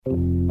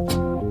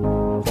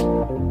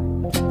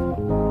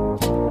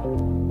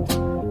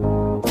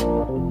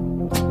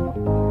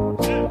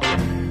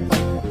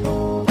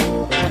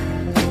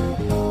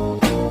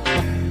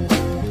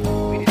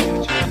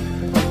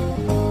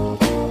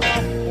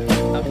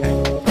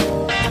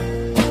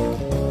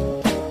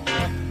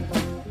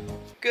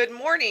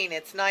morning.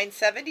 It's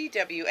 970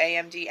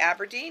 WAMD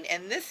Aberdeen,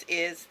 and this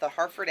is the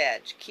Harford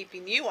Edge,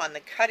 keeping you on the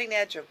cutting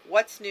edge of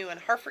what's new in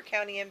Harford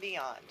County and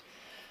beyond.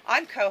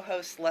 I'm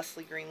co-host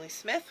Leslie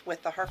Greenlee-Smith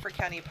with the Harford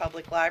County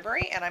Public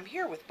Library, and I'm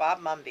here with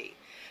Bob Mumby.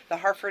 The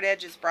Harford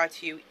Edge is brought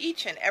to you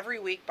each and every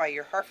week by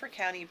your Harford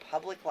County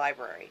Public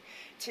Library.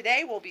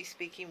 Today we'll be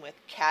speaking with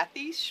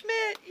Cathy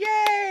Schmidt,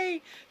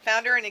 yay!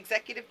 Founder and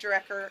Executive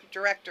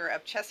Director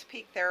of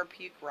Chesapeake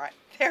Therapeutic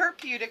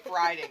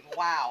Writing.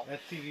 Wow.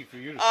 That's easy for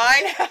you to say.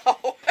 I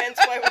know. Hence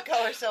why we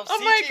call ourselves CTR.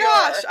 Oh my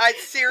gosh.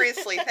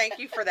 Seriously, thank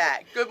you for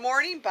that. Good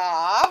morning,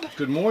 Bob.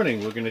 Good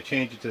morning. We're going to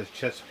change it to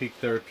Chesapeake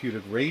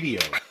Therapeutic Radio.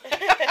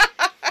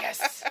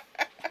 Yes.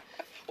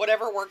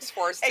 Whatever works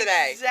for us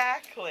today.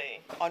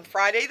 Exactly. On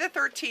Friday the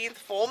 13th,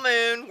 full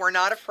moon, we're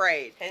not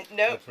afraid. And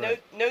That's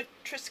right. no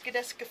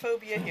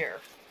triskaidekaphobia here.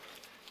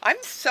 I'm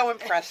so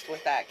impressed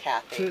with that,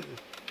 Cathy.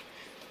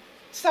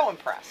 So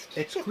impressed.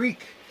 It's Greek.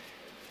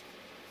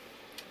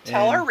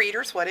 Tell And, our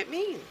readers what it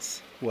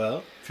means.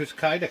 Well,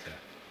 triskaideka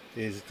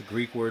is the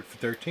Greek word for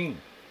 13.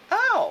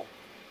 Oh.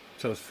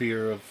 So it's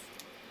fear of...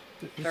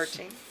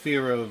 13?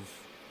 Fear of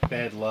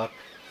bad luck,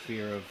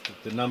 fear of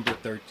the number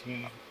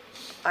 13.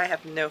 I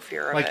have no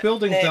fear of Like it.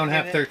 buildings don't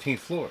have 13th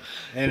floors.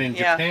 And in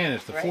Yeah. Japan,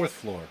 it's the Right. 4th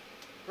floor.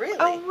 Really?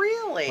 Oh,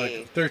 really?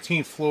 Like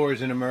 13th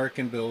floors in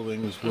American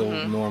buildings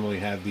will normally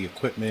have the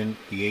equipment,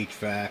 the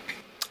HVAC.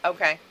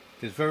 Okay.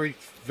 There's very,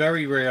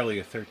 very rarely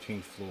a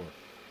 13th floor.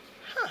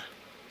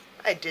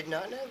 I did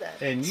not know that.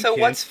 And you So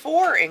can't- what's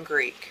four in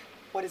Greek?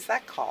 What is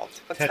that called?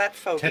 What's that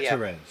phobia?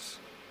 Teteres.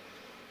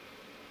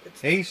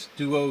 It's, Ace,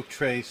 duo,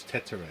 tres,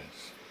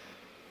 teteres.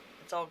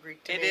 it's all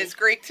Greek to It me. is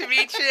Greek to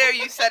me, too.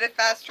 You said it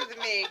faster than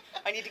me.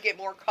 I need to get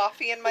more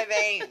coffee in my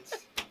veins.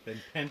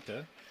 Then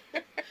penta.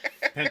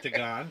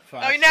 Pentagon. Oh,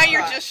 Five now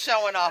you're sides. just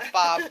showing off,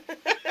 Bob.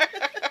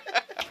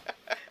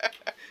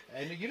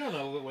 And you don't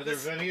know whether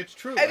any it's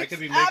true. And I could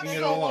be it's making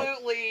it all up.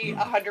 absolutely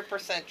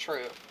 100%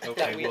 true. Okay,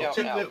 That we don't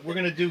know. We're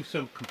going to do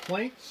some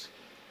complaints.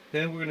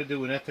 Then we're going to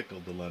do an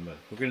ethical dilemma.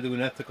 We're going to do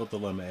an ethical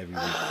dilemma every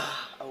week.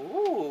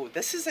 Oh,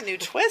 this is a new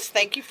twist.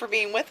 Thank you for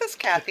being with us,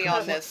 Cathy,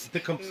 on this The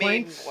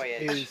complaints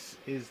maiden voyage.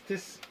 is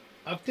this.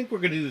 I think we're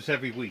going to do this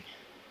every week.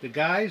 The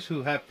guys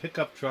who have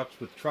pickup trucks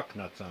with truck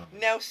nuts on them.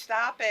 No,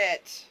 stop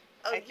it.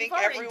 Oh, I you've think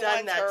already everyone's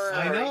done that, heard.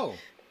 sir.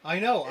 I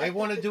know. I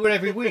want to do it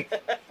every week.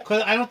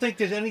 Because I don't think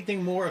there's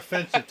anything more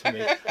offensive to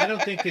me. I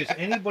don't think there's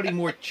anybody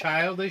more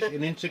childish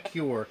and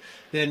insecure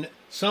than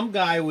some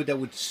guy that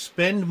would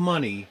spend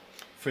money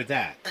for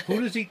that. Who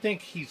does he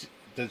think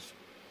does?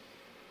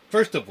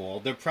 First of all,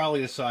 they're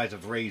probably the size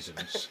of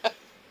raisins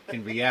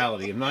in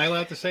reality. Am I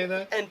allowed to say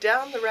that? And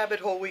down the rabbit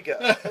hole we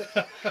go.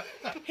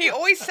 He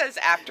always says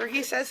after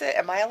he says it.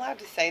 Am I allowed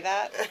to say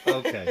that?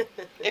 Okay.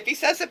 If he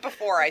says it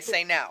before, I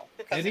say no.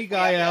 'Cause Any if we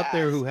guy have to out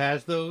there ask. who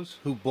has those,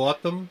 who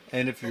bought them,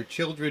 and if your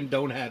children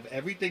don't have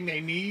everything they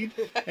need,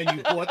 and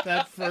you bought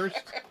that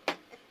first,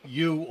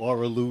 you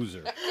are a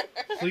loser.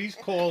 Please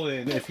call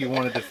in if you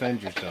want to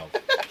defend yourself.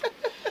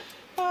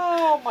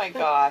 Oh my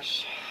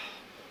gosh.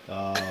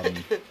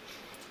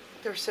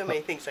 There are so many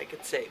things I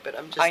could say, but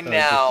I'm just I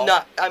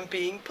know. I'm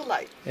being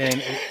polite.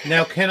 And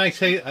now, can I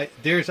say, I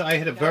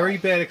had a very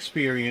bad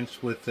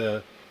experience with,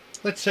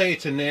 let's say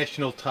it's a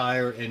National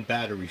Tire and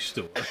Battery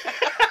store.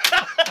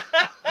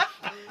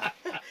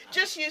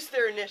 Just use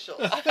their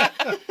initials.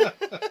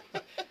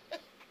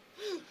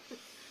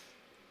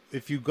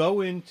 If you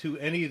go into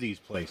any of these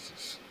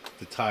places,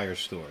 the tire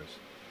stores,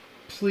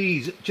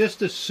 please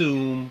just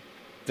assume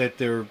that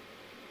they're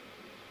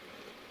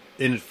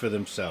in it for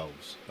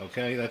themselves.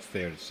 Okay, that's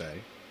fair to say.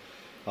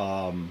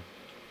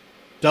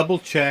 Double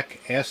check,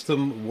 ask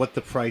them what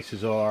the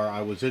prices are.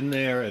 I was in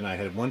there and I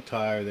had one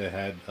tire that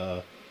had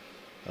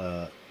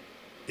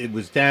it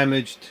was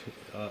damaged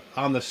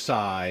on the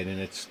side, and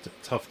it's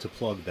tough to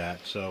plug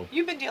that. So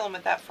You've been dealing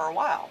with that for a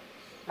while,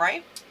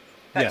 right?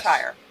 That Yes.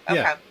 tire. Okay.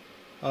 Yeah.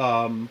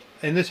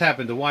 And this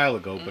happened a while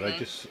ago, but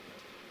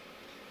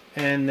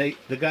the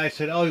guy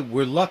said, "Oh,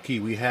 we're lucky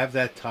we have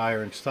that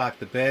tire in stock.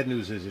 The bad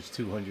news is it's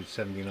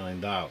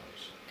 $279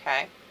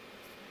 Okay.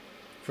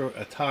 for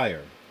a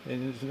tire,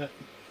 and it's not,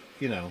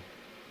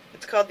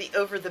 It's called the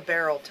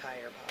over-the-barrel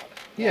tire, Bob.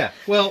 Yeah,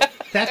 well,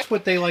 that's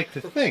what they like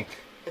to think.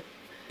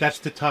 That's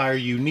the tire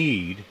you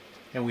need,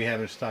 and we have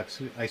it in stock."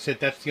 I said,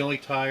 "That's the only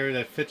tire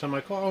that fits on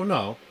my car?" "Oh,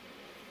 no."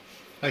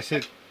 I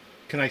said,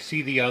 "Can I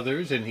see the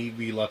others?" And he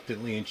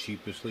reluctantly and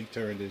sheepishly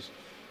turned his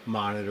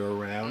monitor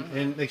around,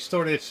 and they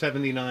started at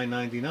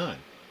 $79.99.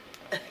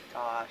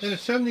 Gosh. And the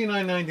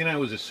 $79.99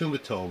 was a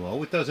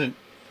Sumitomo. It doesn't,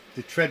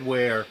 the tread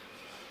wear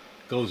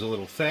goes a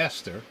little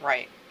faster.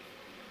 Right.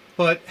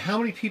 But how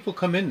many people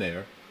come in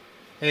there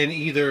and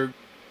either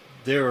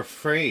they're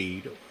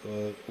afraid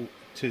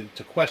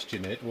to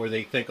question it, or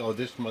they think, "Oh,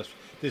 this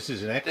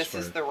is an expert." This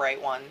is the right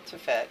one to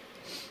fit.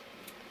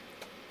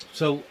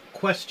 So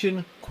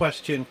question.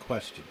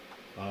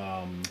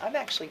 I'm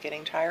actually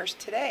getting tires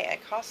today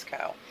at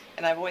Costco,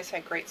 and I've always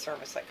had great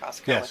service at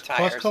Costco Yes, with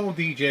tires. Costco and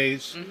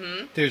BJ's.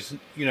 Mm-hmm. There's,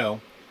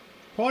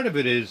 part of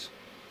it is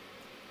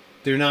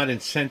they're not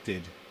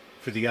incented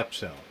for the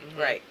upsell.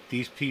 Right.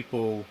 These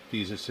people,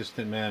 these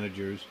assistant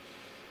managers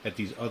at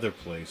these other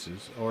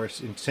places are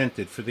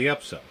incented for the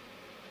upsell.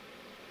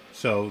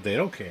 So they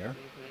don't care.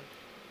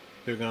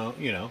 They're going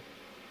to,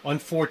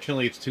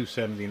 unfortunately it's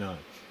 $279.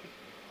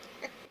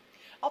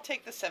 I'll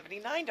take the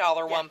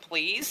 $79 one,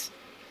 please.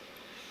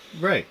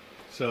 Right.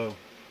 So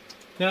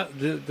now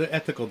the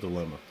ethical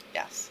dilemma.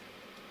 Yes.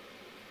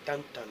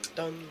 Dun dun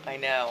dun. I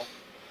know.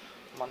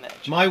 I'm on the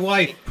edge. My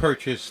wife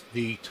purchased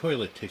the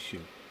toilet tissue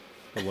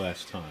the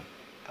last time.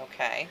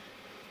 Okay.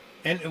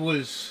 And it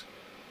was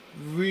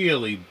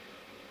really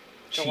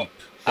cheap. Oh,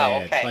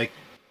 Bad. okay. Like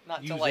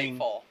Not using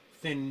delightful.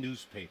 thin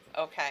newspaper.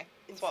 Okay.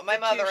 It's what my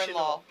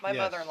mother-in-law Institutional. Yes.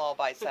 mother-in-law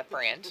buys that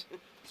brand.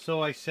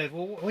 So I said,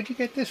 well, what'd you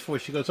get this for?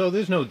 She goes, oh,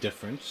 there's no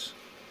difference.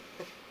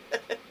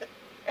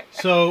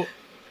 So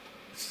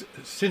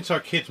since our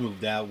kids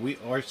moved out,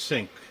 our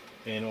sink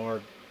and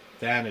our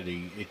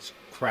vanity, it's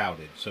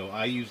crowded. So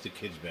I use the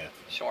kids' bathroom.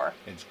 Sure.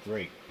 It's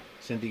great.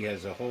 Cindy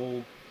has a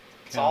whole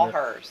It's all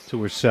counter hers.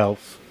 to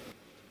herself.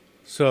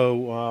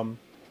 So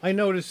I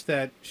noticed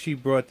that she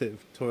brought the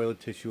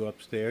toilet tissue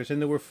upstairs,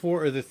 and there were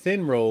 4 of the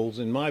thin rolls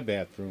in my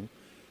bathroom,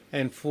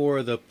 and 4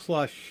 of the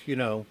plush,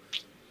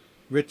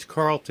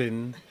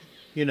 Ritz-Carlton,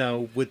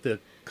 with the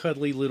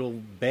cuddly little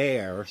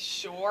bear.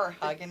 Sure,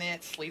 hugging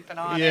it, sleeping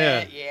on Yeah.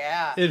 it.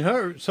 Yeah. In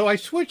her, so I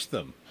switched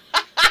them.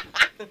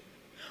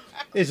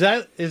 Is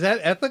that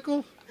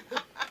ethical?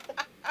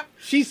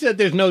 She said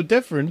there's no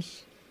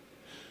difference.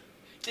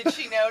 Did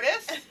she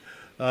notice?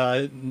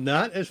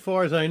 Not as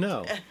far as I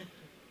know.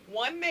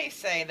 One may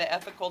say the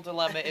ethical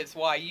dilemma is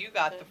why you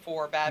got the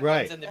 4 bad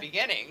Right. ones in the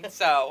beginning.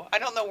 So I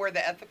don't know where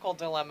the ethical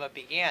dilemma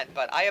began,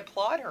 but I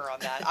applaud her on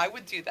that. I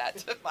would do that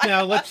to my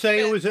Now let's say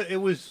husband. it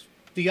was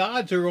the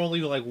odds are only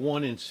like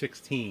 1 in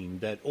 16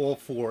 that all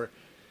 4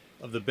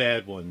 of the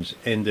bad ones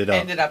ended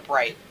up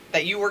right.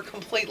 That you were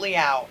completely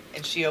out,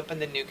 and she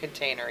opened the new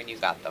container, and you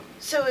got them.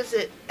 So is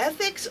it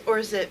ethics or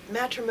is it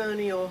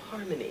matrimonial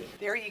harmony?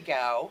 There you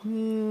go.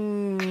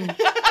 Hmm.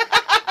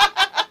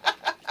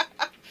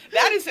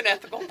 That is an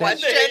ethical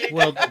question.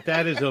 Well,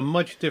 that is a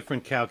much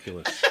different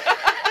calculus.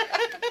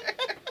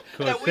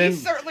 'Cause that we then-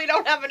 certainly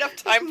don't have enough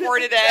time for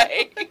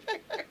today.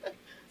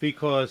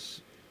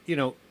 because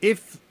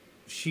if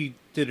she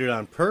did it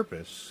on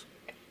purpose,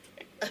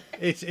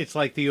 it's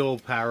like the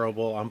old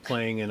parable. I'm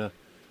playing in a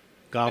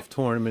golf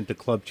tournament, the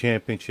club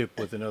championship,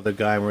 with another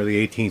guy, and we're the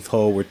 18th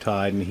hole, we're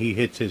tied, and he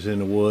hit his in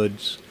the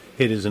woods,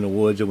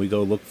 and we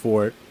go look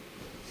for it,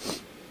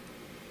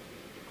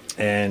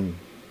 and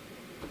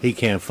he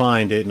can't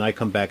find it, and I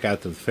come back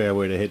out to the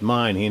fairway to hit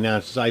mine. He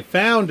announces, I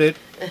found it,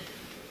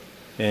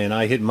 and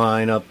I hit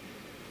mine up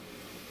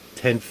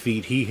 10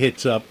 feet. He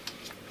hits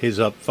his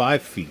up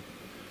 5 feet.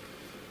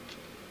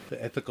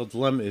 The ethical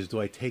dilemma is,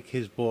 do I take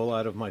his ball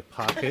out of my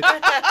pocket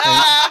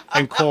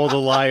and call the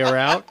liar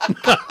out?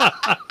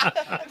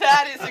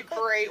 That is a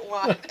great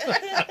one.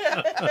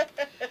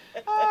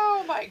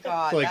 Oh my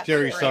God! Like that's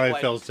Jerry a great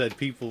one. Seinfeld said,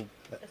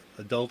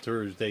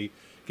 adulterers, they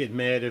get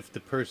mad if the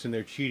person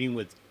they're cheating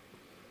with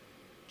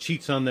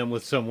cheats on them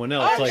with someone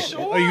else. Oh, Like,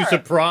 sure. are you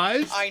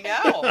surprised? I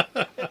know.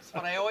 That's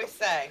what I always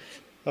say.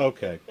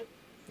 Okay,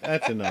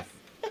 that's enough.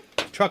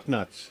 Truck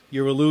nuts,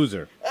 you're a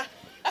loser.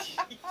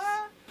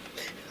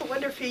 I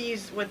wonder if he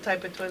used what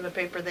type of toilet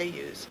paper they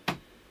use.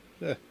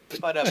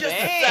 But a Just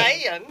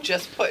bang. saying.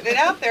 Just putting it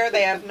out there.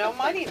 They have no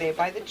money. They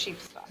buy the cheap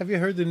stuff. Have you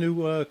heard the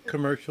new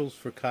commercials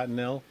for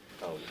Cottonelle?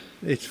 Oh,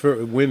 It's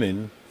for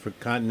women. For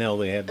Cottonelle,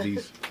 they have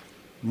these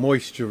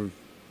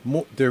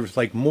they're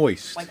like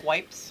moist. Like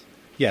wipes.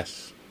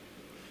 Yes.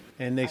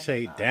 And they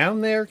say,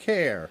 down there,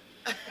 care.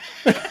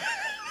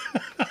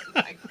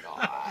 My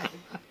God.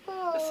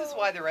 This is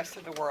why the rest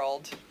of the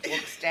world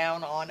looks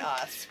down on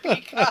us,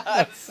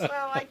 because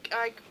well,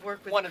 I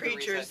work with One of the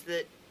creatures reasons.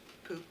 that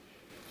poop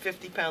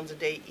 50 pounds a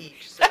day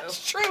each. So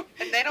that's true.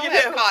 And they don't You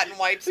have know, cotton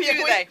wipes, do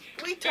yeah, they?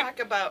 we talk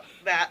about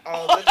that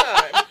all the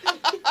time.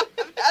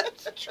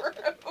 That's true.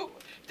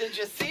 Did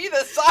you see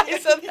the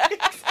size of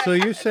that? So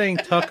you're saying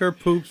Tucker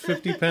poops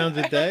 50 pounds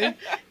a day?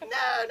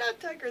 No, not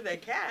Tucker the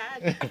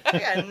cat. I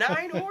got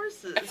 9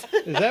 horses.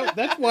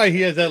 That's why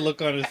he has that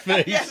look on his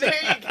face? Yeah, there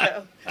you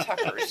go.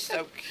 Tucker's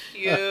so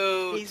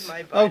cute. He's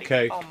my buddy.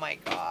 Okay. Oh my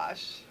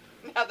gosh.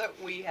 Now that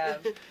we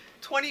have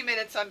 20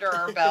 minutes under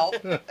our belt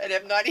and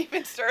have not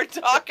even started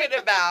talking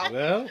about.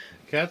 Well,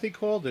 Cathy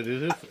called it.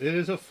 It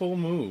is a full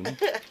moon.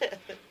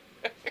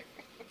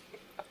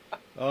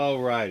 All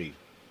righty.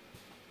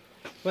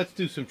 Let's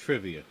do some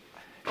trivia.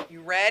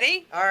 You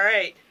ready? All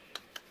right.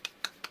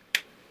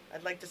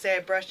 I'd like to say I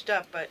brushed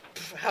up, but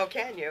how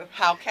can you?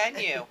 How can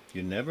you?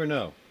 You never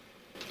know.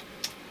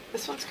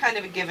 This one's kind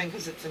of a given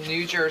because it's a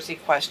New Jersey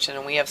question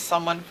and we have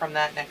someone from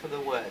that neck of the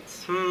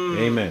woods.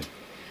 Amen.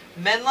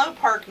 Menlo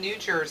Park, New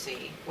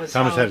Jersey was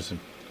Thomas home. Edison.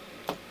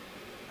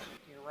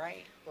 You're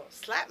right. Well,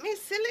 slap me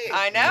silly.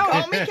 I know.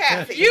 Call me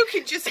Cathy. You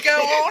can just go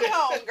on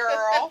home,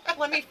 girl.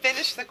 Let me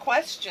finish the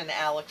question,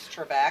 Alex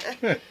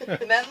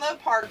Trebek. Menlo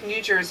Park,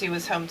 New Jersey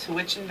was home to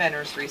which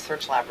inventor's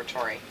research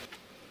laboratory?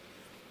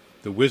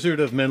 The Wizard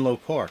of Menlo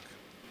Park.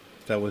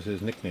 That was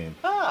his nickname.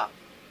 Ah.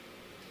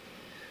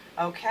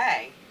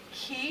 Okay.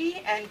 Key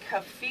and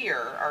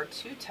kaffir are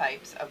two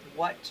types of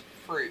what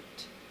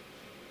fruit?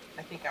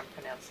 I think I'm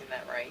pronouncing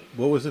that right.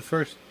 What was the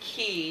first?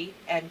 Key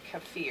and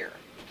kaffir.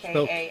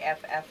 Spell-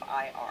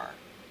 Kaffir.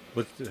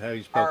 How do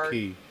you spell Are-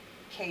 key?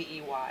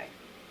 Key.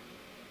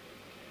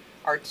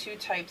 Are two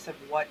types of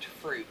what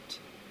fruit?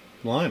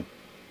 Lime.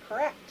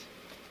 Correct.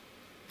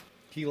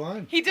 Key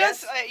lime. He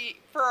does, Yes.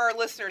 for our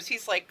listeners,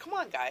 he's like, come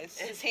on, guys.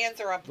 His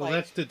hands are up Well, like,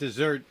 that's the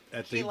dessert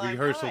at the key lime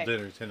rehearsal pie.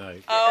 dinner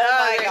tonight. oh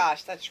my right.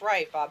 gosh, that's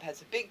right. Bob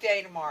has a big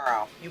day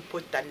tomorrow. You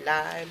put the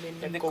lime in In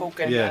the the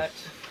coconut. Yes.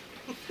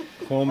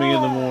 Call me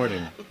in the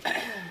morning.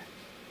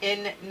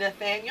 In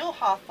Nathaniel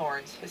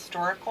Hawthorne's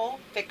historical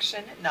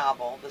fiction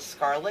novel, The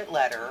Scarlet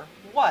Letter,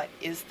 what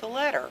is the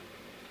letter?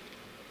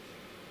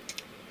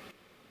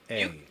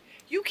 A.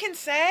 You can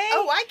say.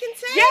 Oh, I can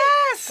say.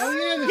 Yes. Oh,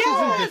 yeah, this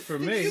yes. isn't just for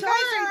me. You guys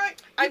are. You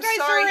I'm guys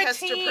sorry, are a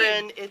Hester team.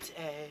 Prynne. It's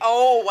A.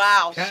 Oh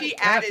wow, she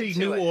added Cathy to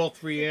knew it. all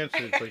three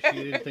answers, but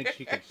she didn't think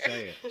she could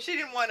say it. She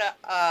didn't want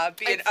to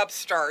be an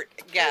upstart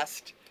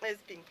guest.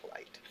 It's being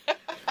polite.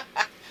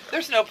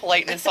 There's no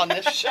politeness on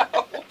this show.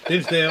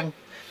 Dinsdale.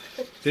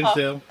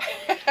 Dinsdale.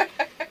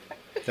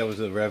 That was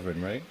the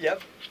Reverend, right?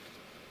 Yep.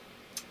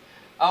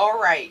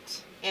 All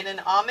right. In an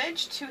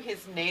homage to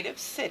his native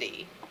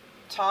city,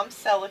 Tom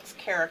Selleck's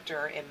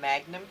character in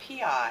Magnum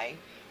P.I.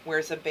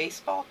 wears a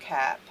baseball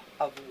cap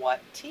of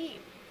what team?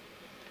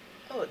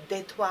 Oh,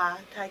 Detroit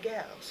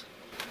Tigers.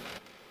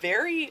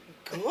 Very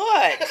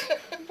good.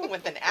 Even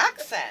with an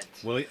accent.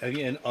 Well,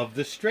 and of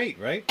the straight,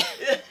 right?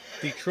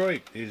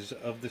 Detroit is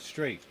of the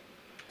straight.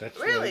 That's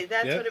Really? right.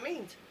 That's Yep. what it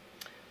means.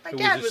 My It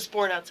was dad a was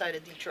born outside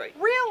of Detroit.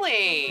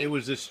 Really? It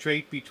was a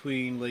straight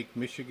between Lake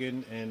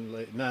Michigan and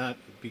not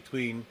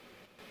between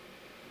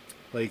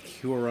Lake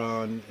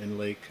Huron and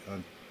Lake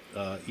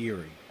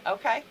Erie.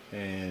 Okay.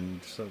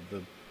 And so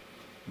the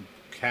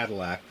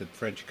Cadillac, the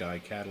French guy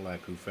Cadillac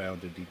who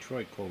founded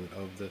Detroit, called it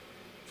of the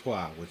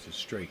Trois, which is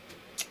straight.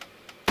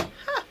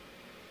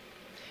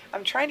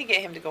 I'm trying to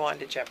get him to go on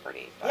to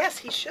Jeopardy. But Yes,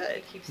 he should.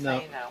 He keeps No.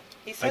 saying no.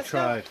 He I says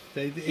tried.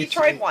 He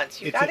tried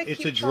once. You it's gotta It's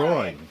keep a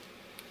drawing. trying.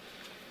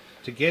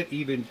 To get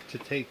even to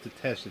take the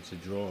test, it's a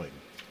drawing.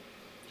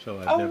 So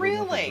I've Oh, never won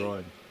really? the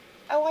drawing.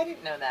 No. Oh, I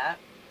didn't know that.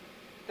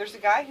 There's a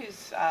guy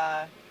who's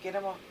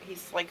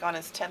he's like on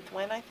his 10th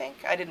win, I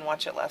think. I didn't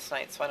watch it last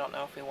night, so I don't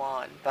know if he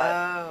won. But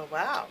Oh,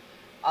 wow.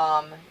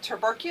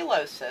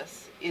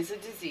 tuberculosis is a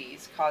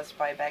disease caused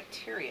by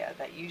bacteria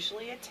that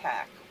usually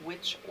attack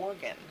which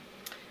organ?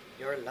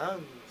 Your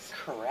lungs.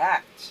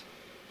 Correct.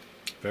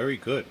 Very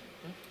good.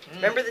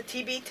 Remember the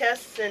TB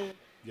tests in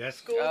Yes.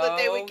 school that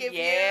they would give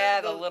yeah,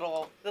 you? the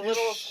little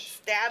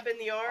stab in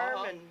the arm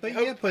Uh-huh. and But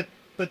hope- yeah,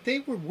 but they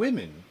were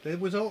women. There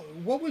was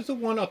what was the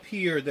one up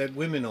here that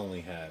women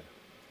only had?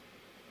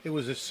 It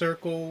was a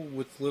circle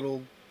with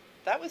little.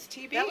 That was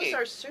TB. that was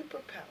our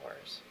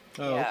superpowers.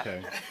 Oh, Yeah.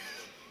 okay.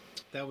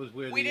 That was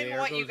where We the didn't air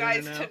want goes you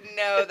guys in and to out?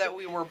 know that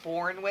we were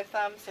born with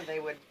them, so they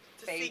would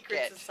It's a fake secret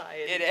it.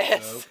 society. It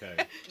is. Oh,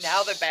 okay.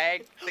 Now the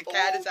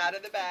cat is out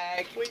of the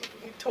bag. We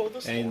told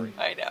the story. And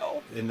I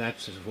know. and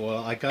that's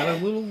well. I got a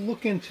little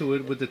look into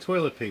it with the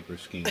toilet paper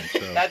scheme. So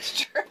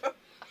That's true.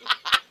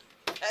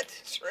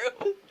 That's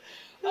true.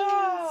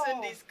 Oh.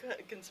 Cindy's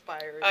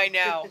conspiring. I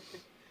know.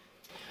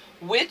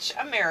 Which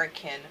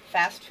American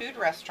fast food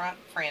restaurant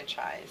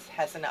franchise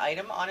has an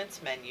item on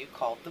its menu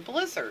called the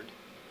Blizzard?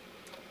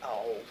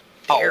 Oh,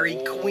 Dairy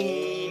Oh.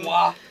 Queen.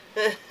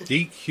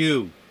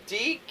 DQ.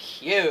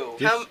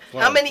 DQ.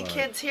 How many Disqualified.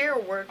 kids here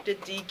worked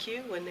at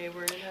DQ when they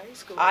were in high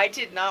school? I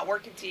did not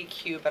work at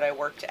DQ, but I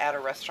worked at a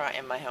restaurant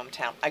in my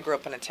hometown. I grew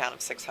up in a town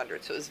of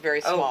 600, so it was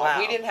very Oh, small. wow.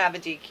 We didn't have a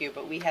DQ,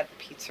 but we had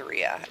the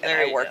pizzeria, and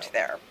There I you worked go.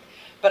 there.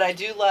 But I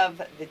do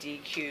love the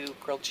DQ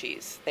grilled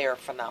cheese. They are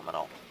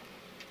phenomenal.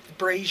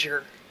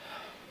 Brazier.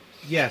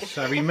 Yes,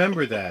 I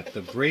remember that,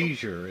 the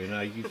brazier, and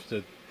I used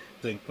to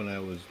think when I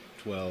was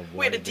 12.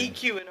 We had a why didn't-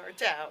 DQ in our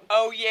town.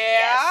 Oh, yeah?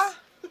 Yes.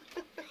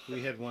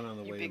 We had one on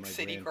the You way big to my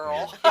city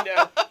grandparents. girl. You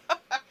know.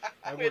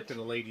 I worked in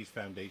a ladies'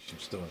 foundation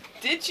store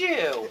Did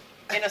you?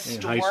 In a in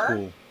store? high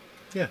school.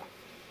 Yeah.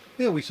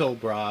 Yeah, we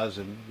sold bras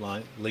and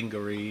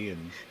lingerie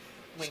and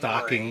Lingerie.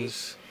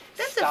 stockings.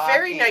 That's a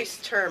very Stockings. nice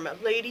term, a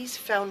ladies'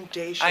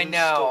 foundation I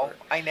know. store.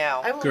 I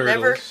know. I will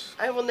Girdles.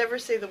 never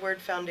say the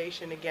word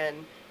foundation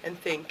again and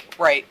think.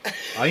 Right.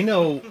 I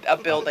know. A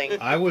building.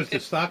 I was the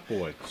stock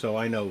boy, so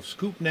I know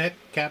scoop neck,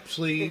 cap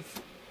sleeve,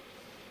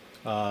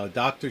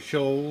 Dr.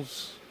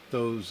 Scholl's,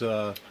 those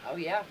Oh,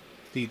 yeah.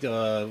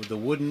 the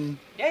wooden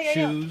Yeah.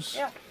 shoes,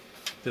 Yeah.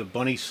 the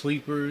bunny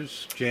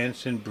sleepers,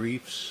 Jansen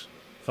briefs,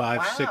 5,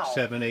 Wow. 6,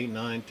 7, 8,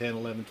 9, 10,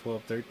 11,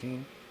 12,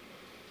 13.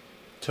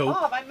 Taupe,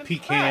 Bob, I'm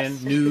pecan,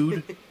 impressed.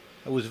 nude.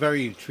 It was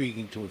very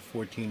intriguing to a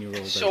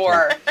 14-year-old.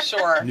 Sure.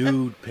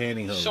 Nude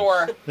pantyhose.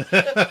 Sure.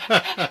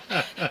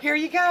 Here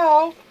you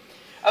go.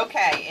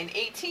 Okay, in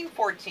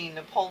 1814,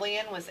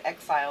 Napoleon was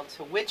exiled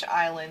to which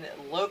island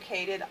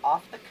located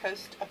off the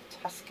coast of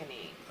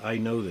Tuscany? I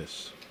know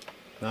this.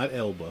 Not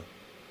Elba.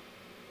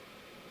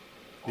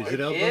 Is it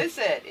Elba? Is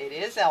it? It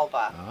is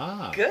Elba.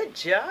 Ah. Good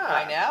job.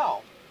 I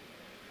know.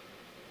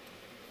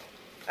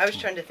 I was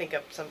trying to think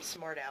of some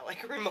smart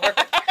aleck remark.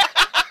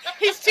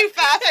 He's too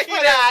fast for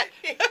that.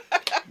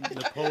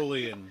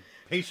 Napoleon,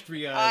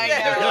 pastry I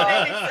island.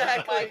 know.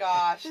 Exactly. Oh my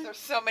gosh, there's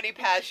so many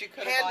paths you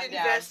could have Hand gone in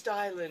down. Vest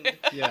Island.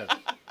 Yes.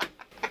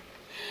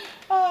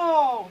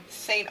 Oh,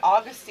 St.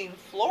 Augustine,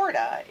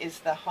 Florida is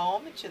the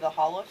home to the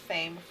Hall of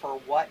Fame for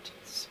what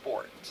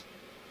sport?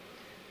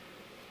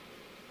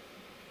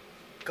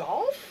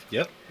 Golf?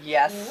 Yep.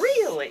 Yes.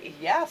 Really?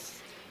 Yes.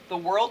 The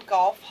World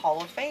Golf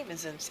Hall of Fame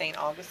is in St.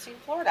 Augustine,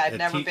 Florida. I've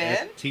never been.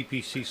 At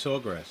TPC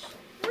Sawgrass.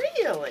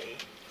 Really?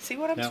 See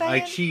what I'm Now, saying? I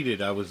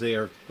cheated. I was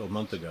there a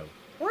month ago.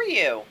 Were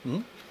you?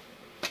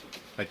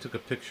 I took a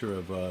picture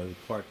of the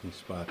parking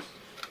spots.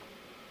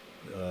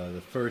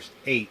 The first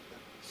 8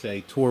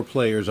 say tour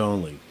players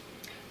only.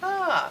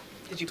 Ah.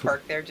 Did you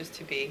park there just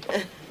to be?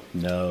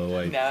 No,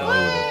 I No. probably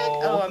would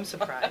have. Oh, I'm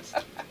surprised.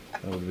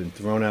 I would have been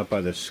thrown out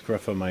by the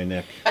scruff of my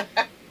neck.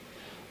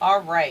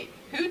 All right.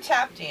 Who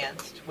tap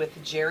danced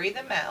with Jerry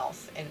the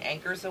Mouse in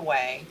Anchors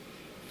Away,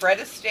 Fred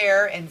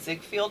Astaire in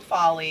Ziegfeld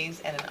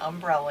Follies, and an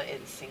umbrella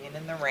in Singing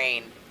in the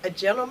Rain? A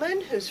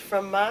gentleman who's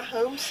from my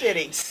home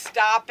city,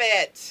 Stop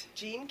it.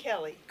 Gene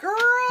Kelly. Girl.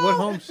 What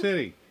home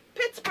city?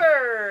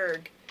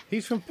 Pittsburgh.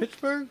 He's from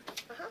Pittsburgh?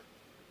 Uh-huh.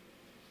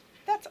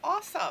 That's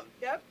awesome.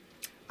 Yep.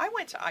 I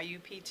went to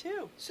IUP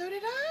too. So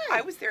did I.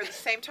 I was there the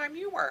same time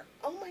you were.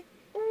 Oh my.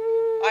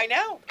 I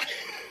know.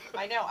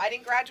 I know. I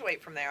didn't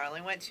graduate from there. I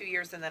only went 2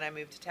 years and then I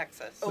moved to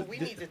Texas. Oh, we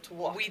needed to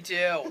walk. We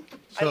do.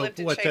 I So lived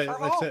in what's Schaefer that?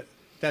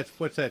 Hall.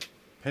 What's that?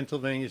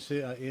 Pennsylvania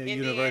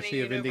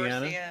University of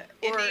Indiana?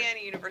 Indiana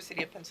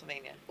University of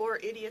Pennsylvania. Or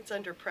idiots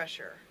under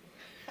pressure.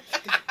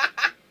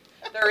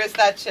 There is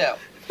that too.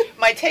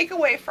 My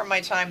takeaway from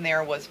my time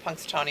there was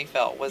Punxsutawney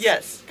Phil. Was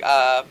Yes.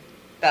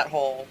 That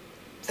whole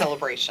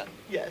celebration.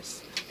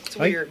 Yes. It's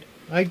I- weird.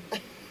 I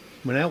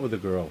went out with a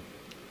girl.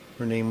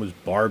 Her name was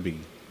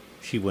Barbie.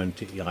 She went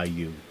to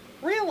IU.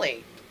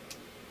 Really?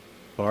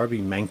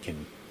 Barbie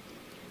Mencken.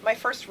 My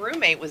first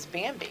roommate was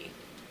Bambi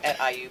at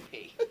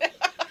IUP.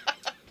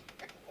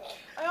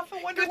 I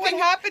often wonder what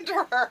happened to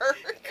her.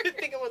 Good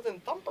thing it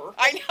wasn't Thumper.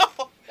 I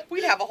know.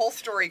 We'd have a whole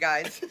story,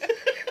 guys.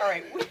 All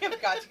right, we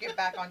have got to get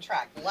back on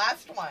track.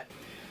 Last one.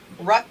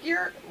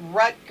 Rutger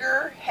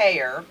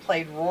Hauer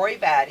played Roy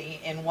Batty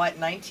in what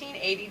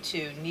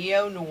 1982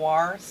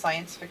 neo-noir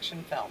science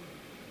fiction film?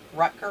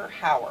 Rutger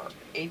Hauer.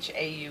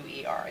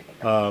 Hauer, I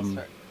think.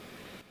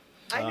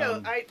 I know.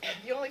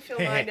 The only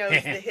film I know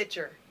is The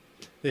Hitcher.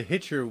 The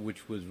Hitcher,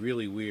 which was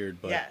really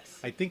weird, but Yes.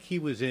 I think he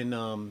was in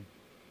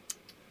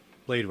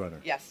Blade Runner.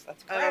 Yes,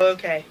 that's correct. Oh,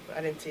 okay.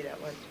 I didn't see that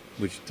one.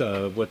 Which,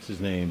 what's his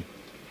name?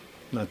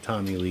 Not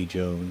Tommy Lee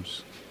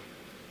Jones.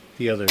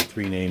 The other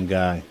 3-name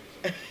guy.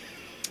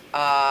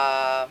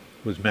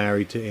 Was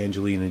married to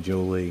Angelina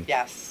Jolie.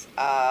 Yes.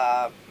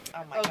 Oh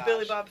my gosh.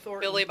 Billy Bob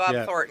Thornton. Billy Bob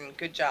Yeah. Thornton.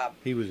 Good job.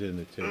 He was in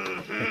it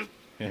too.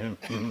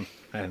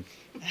 And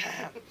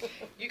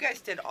You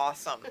guys did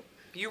awesome.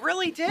 You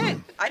really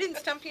did. I didn't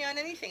stump you on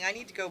anything. I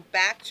need to go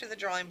back to the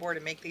drawing board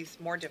and make these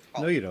more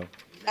difficult. no, you don't.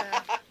 Nah,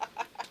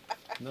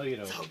 No, you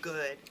don't. so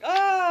good.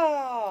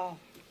 Oh.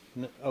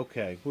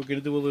 Okay, we're going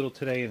to do a little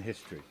today in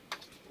history.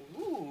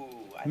 Ooh.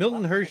 I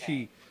Milton love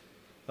Hershey.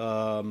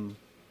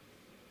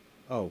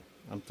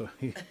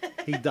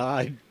 He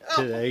died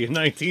today in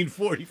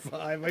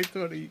 1945. I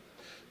thought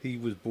he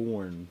was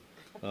born.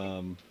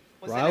 Was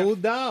it Raoul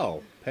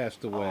Dahl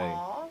passed away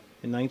Aw.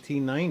 in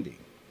 1990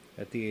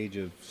 at the age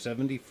of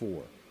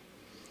 74.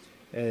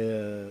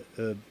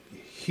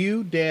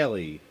 Hugh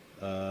Daly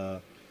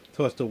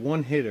tossed a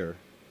one-hitter,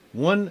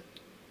 one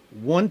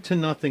to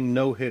nothing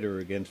no-hitter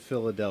against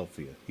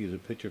Philadelphia. He was a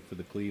pitcher for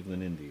the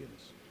Cleveland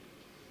Indians.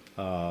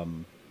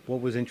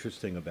 What was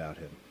interesting about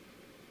him?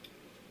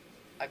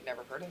 I've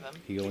never heard of him.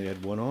 He only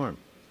had one arm.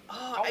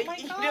 Oh my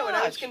You know what?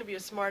 I was gosh. going to be a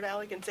smart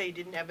aleck and say he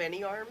didn't have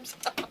any arms.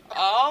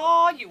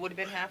 Oh, you would have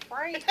been half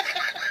right.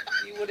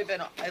 You would have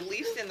been at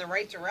least in the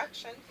right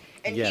direction.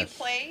 And Yes. he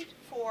played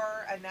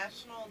for a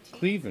national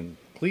team.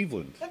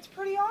 Cleveland. That's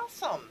pretty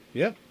awesome.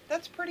 Yep.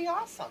 That's pretty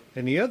awesome.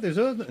 And there's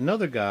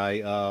another guy.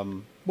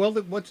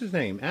 What's his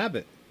name?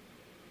 Abbott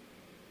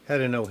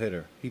had a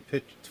no-hitter. He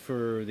pitched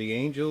for the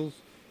Angels.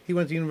 He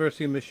went to the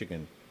University of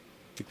Michigan.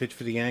 He pitched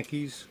for the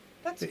Yankees.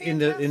 That's In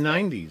fantastic. the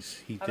 90s,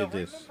 he I did don't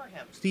this. remember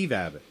him. Steve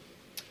Abbott.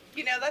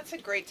 You know, that's a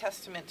great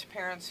testament to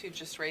parents who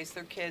just raise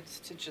their kids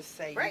to just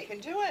say, Right. you can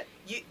do it.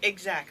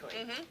 Exactly.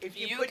 Mhm. If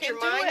you, You put can your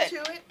do mind it. to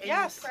it and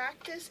Yes. you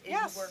practice and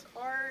Yes. you work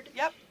hard,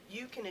 Yep.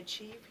 you can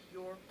achieve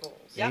your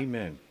goals. Yep.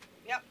 Amen.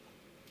 Yep.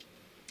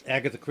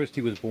 Agatha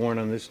Christie was born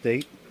on this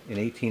date in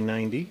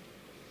 1890.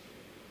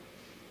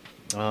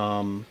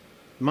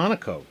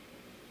 Monaco.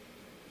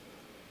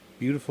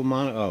 Beautiful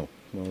Monaco. Oh,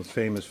 well, it's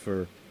famous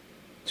for...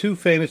 2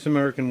 famous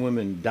American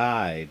women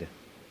died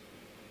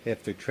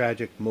after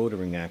tragic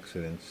motoring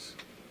accidents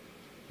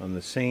on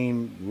the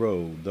same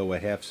road, though a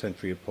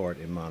half-century apart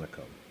in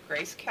Monaco.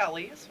 Grace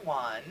Kelly is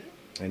one.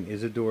 And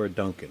Isadora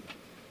Duncan.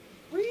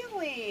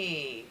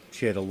 Really?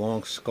 She had a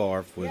long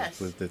scarf was Yes.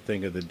 the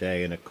thing of the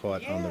day, and it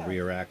caught on the Yeah.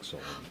 rear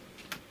axle.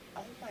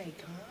 Oh my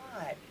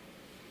God.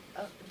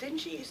 Didn't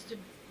she used to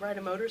ride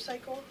a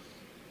motorcycle?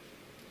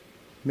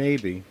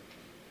 Maybe.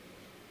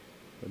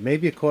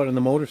 Maybe it caught on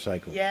the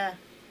motorcycle. Yeah,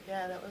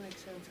 that would make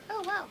sense.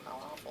 Oh wow, how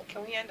awful!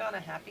 Can we end on a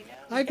happy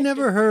note? I've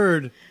never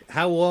heard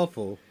how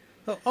awful.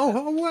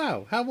 Oh,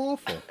 wow, how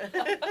awful.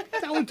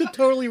 That was a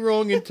totally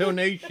wrong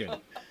intonation.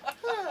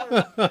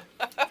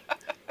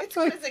 It's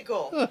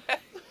quizzical.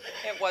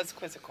 It was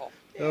quizzical.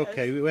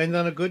 Okay, we end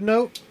on a good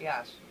note?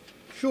 Yes.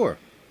 Sure.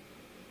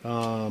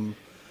 The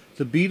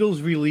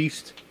Beatles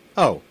released...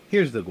 Oh,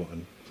 here's the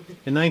one.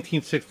 In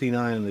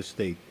 1969 in the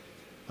state,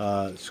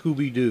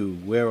 Scooby-Doo,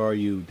 Where Are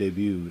You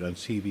debuted on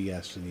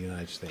CBS in the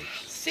United States.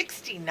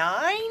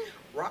 69?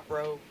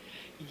 Ruh-roh.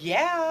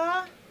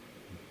 Yeah.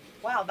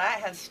 Wow, that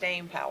has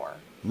staying power.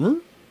 Hmm?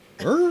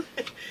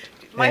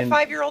 My And-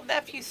 5-year-old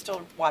nephew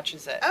still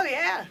watches it. Oh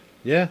yeah.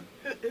 Yeah,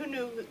 Who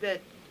knew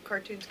that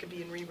cartoons could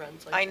be in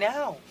reruns like I that?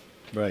 know.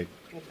 right.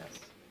 Goodness.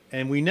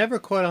 And we never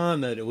caught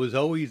on that it was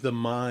always the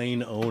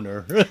mine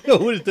owner who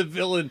was the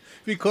villain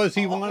because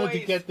he wanted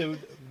to Always. get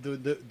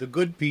the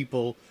good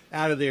people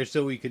out of there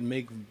so he could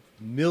make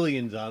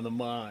millions on the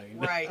mine.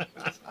 Right.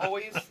 It's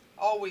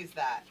always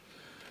that.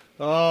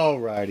 All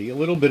righty, a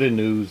little bit of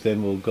news,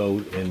 then we'll go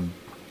and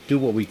do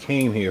what we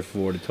came here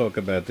for, to talk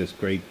about this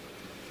great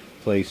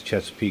place,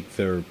 Chesapeake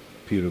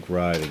Therapeutic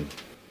Riding.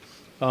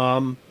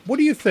 What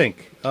do you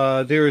think?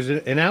 There is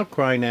an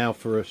outcry now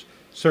for a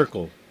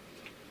circle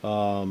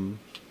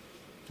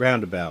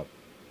roundabout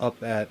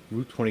up at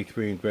Route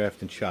 23 and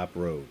Grafton Shop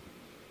Road.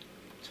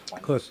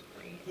 'Cause-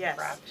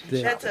 Yes.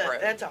 The-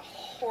 That's a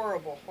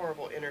horrible,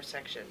 horrible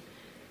intersection.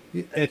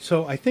 And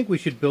so I think we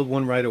should build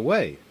one right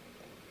away.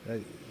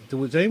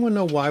 Does anyone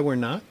know why we're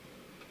not?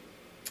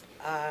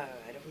 I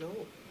don't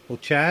know. Well,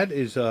 Chad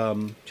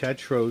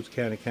Schroeds,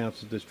 County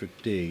Council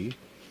District D,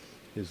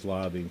 is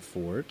lobbying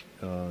for it,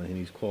 and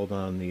he's called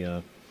on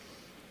the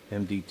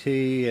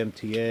MDT,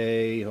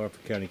 MTA,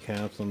 Harford County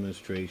Council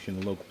Administration,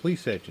 and local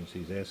police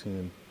agencies, asking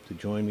them to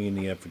join me in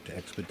the effort to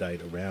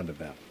expedite a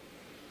roundabout.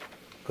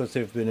 Because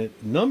there have been a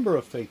number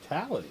of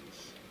fatalities.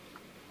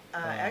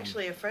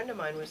 Actually, a friend of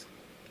mine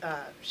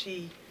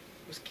she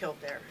was killed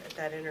there at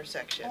that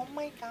intersection. Oh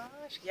my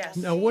gosh. Yes.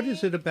 Now, what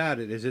is it about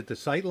it? Is it the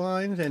sight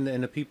lines and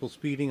the people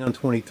speeding on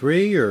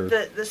 23, or?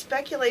 The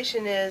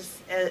speculation is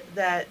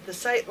that the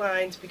sight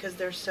lines, because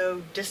they're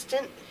so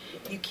distant,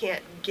 you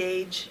can't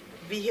gauge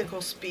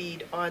vehicle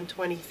speed on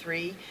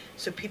 23,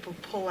 so people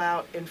pull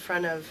out in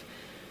front of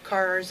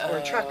cars or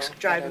trucks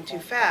driving too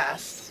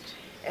fast,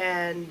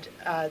 and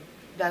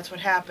that's what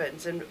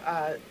happens. And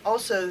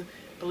also,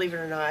 believe it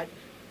or not,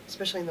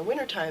 especially in the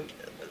wintertime,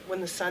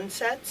 when the sun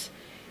sets,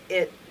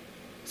 it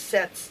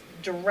sets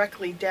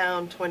directly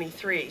down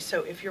 23.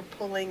 So if you're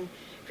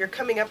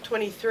coming up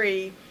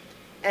 23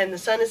 and the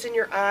sun is in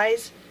your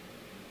eyes,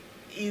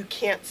 you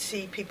can't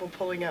see people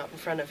pulling out in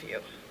front of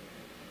you.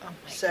 Oh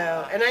my So,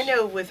 gosh. and I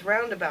know with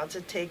roundabouts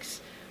it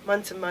takes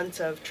months and months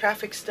of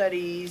traffic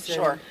studies and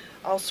Sure.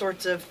 all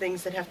sorts of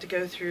things that have to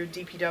go through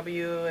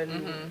DPW and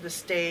Mhm. the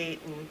state,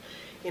 and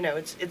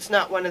it's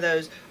not one of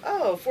those,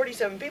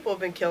 47 people have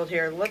been killed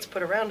here, let's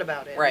put a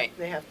roundabout in. Right.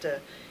 They have to,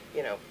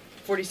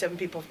 47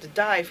 people have to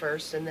die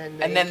first, and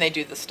then they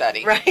do the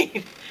study.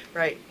 right,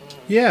 right.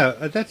 Yeah,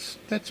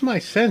 that's my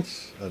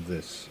sense of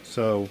this.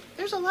 So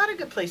There's a lot of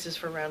good places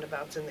for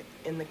roundabouts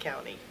in the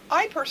county.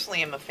 I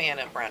personally am a fan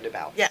of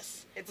roundabouts.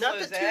 Yes, It not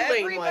the slows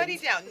 2-lane everybody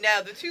ones. down.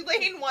 No, the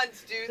 2-lane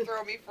ones do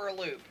throw me for a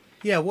loop.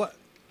 yeah, what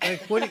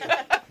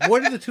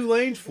are the 2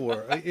 lanes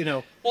for?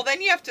 Well,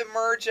 then you have to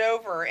merge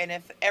over, and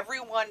if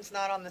everyone's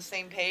not on the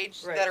same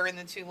page Right. that are in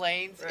the 2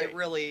 lanes, Right. it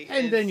really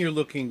And is. then you're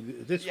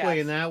looking this way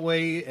Yes. and that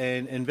way,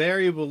 and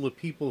invariable the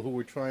people who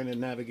were trying to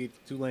navigate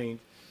the 2 lanes.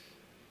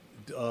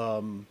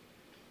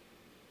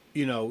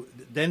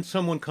 Then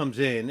someone comes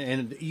in,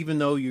 and even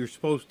though you're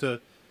supposed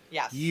to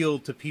Yes.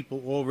 yield to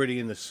people already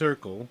in the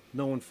circle,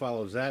 no one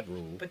follows that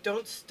rule. But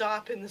don't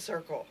stop in the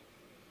circle.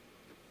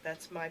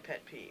 That's my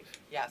pet peeve.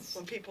 Yes.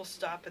 When people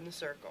stop in the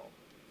circle.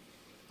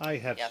 I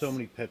have Yes. so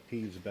many pet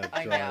peeves about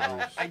I know.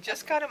 drivers. I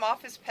just got him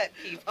off his pet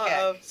peeve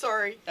Uh-oh, kick.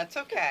 sorry. That's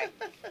okay.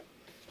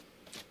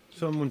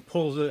 Someone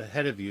pulls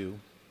ahead of you.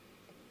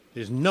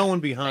 There's no one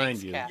behind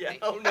Thanks, you. Cathy. Yeah,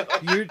 oh no.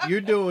 You're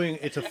doing.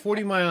 It's a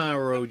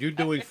 40-mile-an-hour road. You're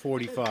doing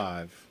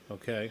 45.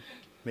 Okay,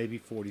 maybe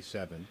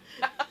 47.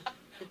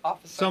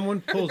 Officer.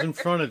 Someone pulls in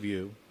front of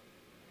you.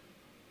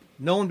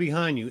 No one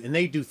behind you, and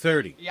they do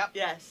 30. Yep.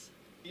 Yes.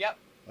 Yep.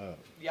 Oh,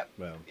 Yep.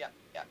 well, Yep.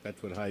 Yep.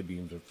 that's what high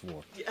beams are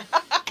for.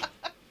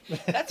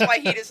 That's why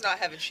he does not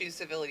have a choose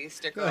civility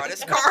sticker on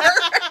his car.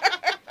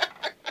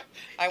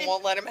 I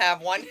won't let him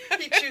have one.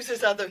 He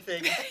chooses other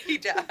things. He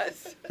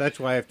does. That's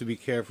why I have to be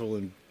careful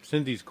in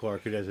Cindy's car.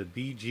 'Cause it has a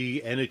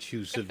BG and a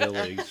Chew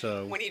civility.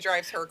 So When he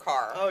drives her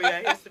car. Oh yeah,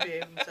 he has to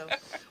behave himself.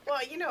 Well,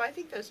 I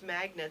think those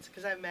magnets,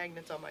 because I have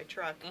magnets on my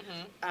truck,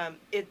 Mm-hmm.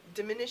 it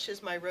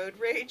diminishes my road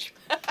rage.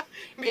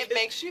 It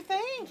makes you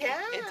think.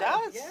 Yeah. It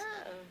does. Yeah.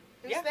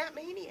 Who's Yeah. that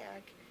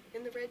maniac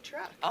in the red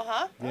truck?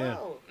 Uh-huh. Yeah.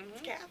 Oh, Mhm.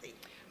 it's Cathy.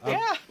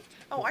 Yeah.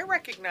 Oh, I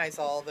recognize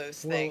all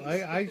those well, things.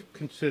 I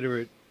consider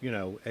it,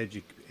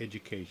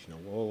 educational.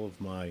 All of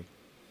my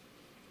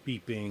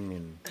beeping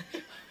and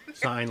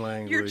sign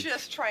language. You're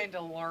just trying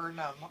to learn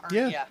them, aren't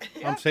Yeah,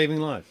 you? I'm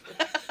saving lives.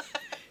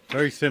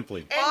 Very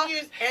simply.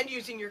 And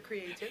using your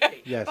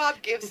creativity. Yes.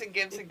 Bob gives and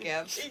gives and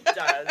gives. He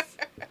does.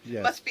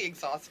 Yes. Must be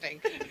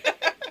exhausting.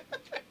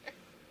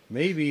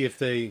 Maybe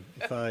if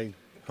I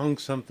hung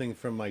something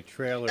from my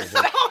trailer,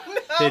 Oh,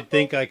 no. they'd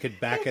think I could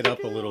back it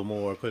up a little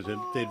more because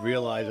they'd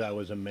realize I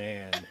was a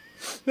man.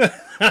 You'd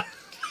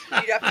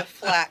have to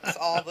flex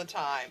all the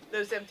time.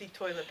 Those empty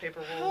toilet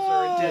paper rolls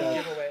are a dead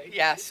giveaway.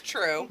 Yes,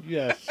 true.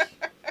 Yes.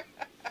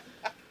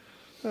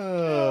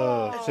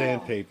 Oh,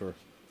 sandpaper.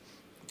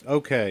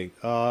 Okay.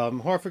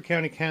 Harford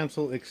County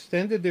Council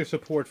extended their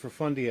support for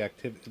funding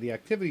the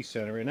Activity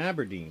Center in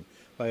Aberdeen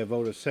by a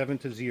vote of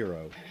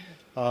 7-0.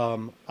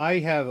 I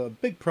have a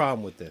big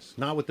problem with this,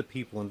 not with the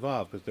people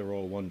involved because they're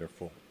all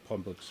wonderful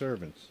public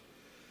servants,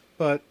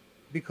 but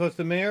because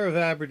the mayor of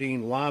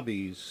Aberdeen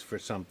lobbies for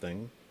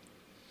something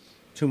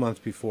 2 months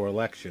before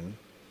election.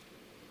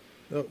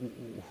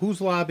 Who's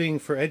lobbying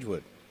for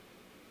Edgewood?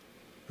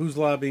 Who's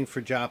lobbying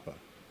for Joppa?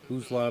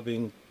 Who's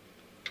lobbying?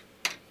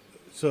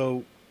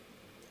 So,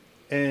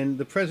 and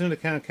the president of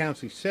the county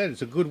council said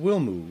it's a goodwill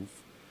move,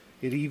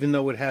 even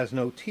though it has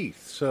no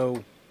teeth.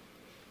 So,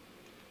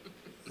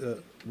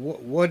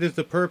 what is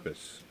the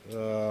purpose?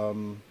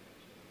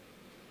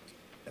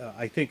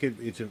 I think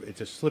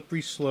it's a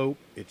slippery slope.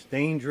 It's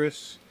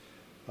dangerous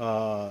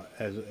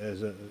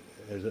as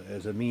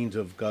a means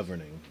of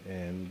governing,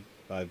 and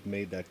I've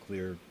made that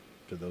clear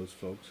to those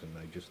folks. And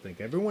I just think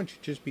everyone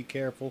should just be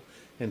careful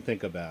and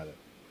think about it,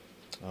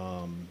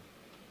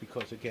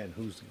 because again,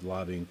 who's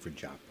lobbying for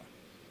Joppa?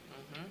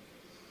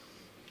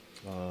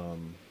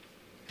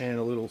 And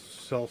a little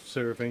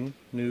self-serving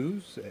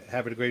news: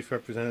 Harvard Grace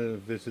representative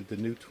visited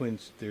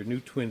their new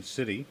twin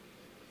city,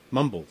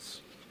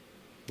 Mumbles,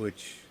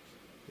 which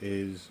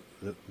is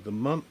the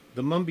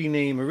Mumby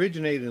name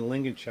originated in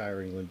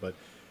Lincolnshire, England, but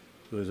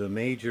it was a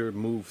major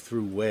move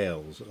through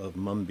Wales of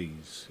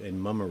Mumbys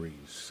and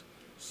mummeries.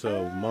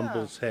 So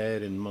Mumbles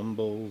Head and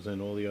Mumbles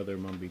and all the other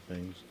Mumby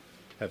things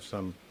have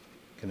some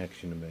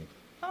connection to me.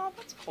 Oh,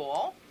 that's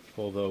cool.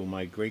 Although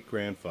my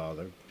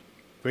great-grandfather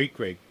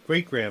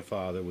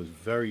was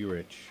very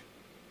rich,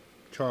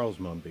 Charles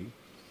Mumby.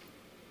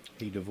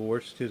 He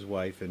divorced his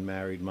wife and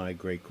married my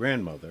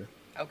great-grandmother.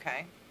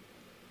 Okay.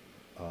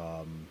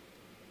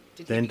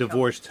 Then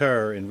divorced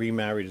her and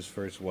remarried his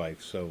first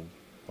wife. So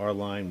our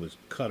line was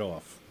cut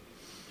off.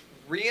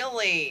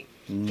 Really?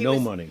 No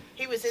money.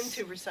 He was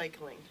into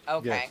recycling.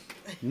 Okay.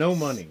 Yes. No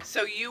money.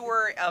 So you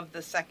were of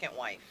the second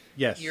wife?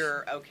 Yes.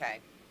 You're okay.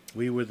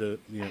 We were the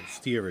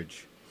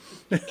steerage.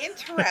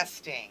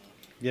 Interesting.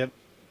 Yep.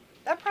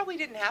 That probably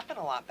didn't happen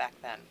a lot back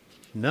then.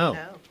 No.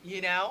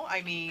 You know,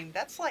 I mean,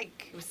 that's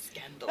like It was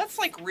scandal. that's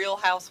like Real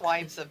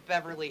Housewives of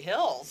Beverly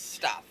Hills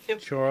stuff.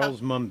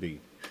 Charles Mumby.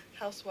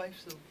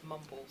 Housewives of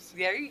Mumbles.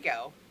 There you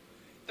go.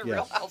 The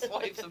Real Yes.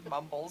 Housewives of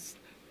Mumbles.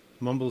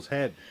 Mumbles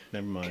Head.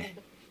 Never mind.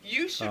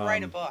 You should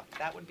write a book.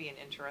 That would be an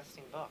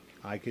interesting book.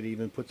 I could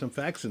even put some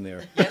facts in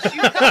there. Yes,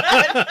 you could.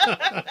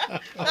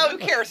 Oh, who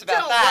cares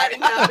about that?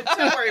 No,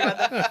 don't worry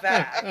about the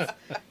facts.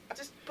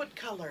 Just put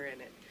color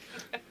in it.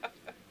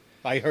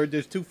 I heard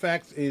there's 2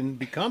 facts in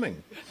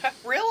Becoming.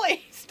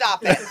 Really?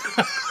 Stop it.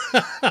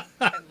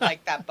 I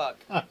like that book.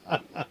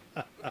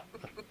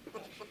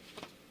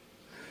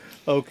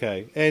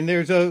 Okay. And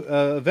there's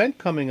a event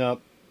coming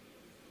up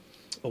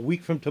a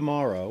week from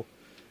tomorrow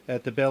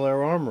at the Bel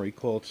Air Armory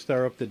called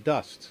Stir Up the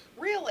Dust.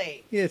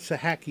 Really? Yeah, it's a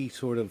hacky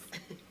sort of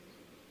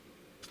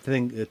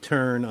thing, a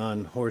turn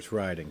on horse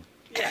riding.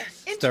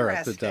 Yes. Stir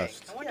up the Interesting.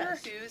 dust. I wonder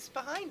Yes. who's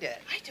behind it.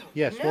 I don't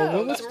Yes, know.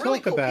 well, let's Some really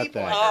talk cool about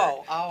people, that. I heard.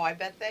 Oh, I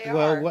bet they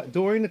Well, are.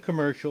 during the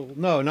commercial,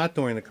 no, not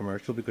during the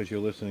commercial, because you're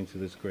listening to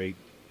this great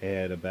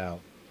ad about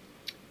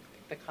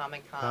The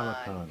Comic-Con.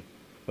 Comic-Con.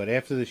 But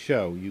after the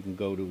show, you can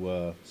go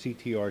to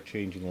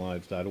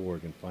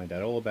ctrchanginglives.org and find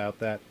out all about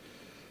that.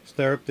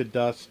 Stir Up the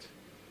Dust,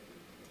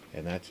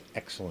 and that's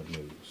excellent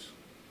news.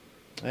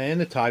 And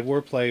the Tide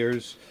War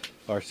players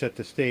are set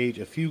to stage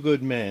A Few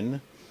Good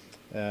Men,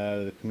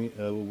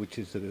 which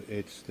is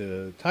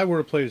the Tide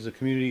War players, the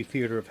community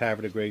theater of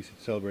Harvard Grace.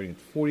 It's celebrating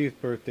its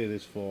 40th birthday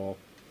this fall.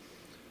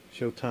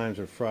 Show times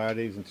are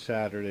Fridays and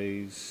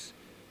Saturdays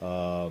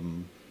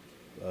from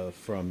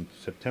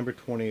September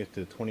 20th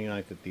to the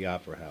 29th at the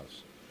Opera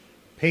House.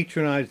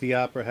 Patronize the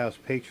Opera House,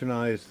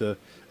 patronize the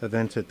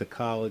events at the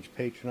college,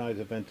 patronize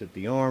events at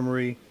the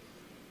Armory.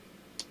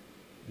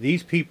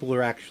 These people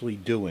are actually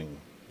doing.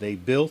 They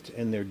built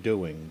and they're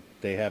doing.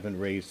 They haven't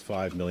raised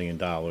 $5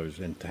 million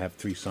and to have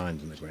 3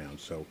 signs in the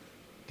ground. So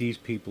these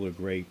people are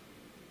great.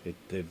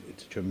 It's a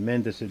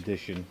tremendous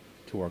addition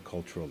to our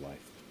cultural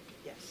life.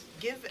 Yes.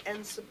 Give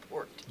and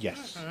support.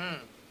 Yes.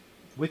 Mm-hmm.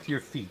 With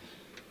your feet.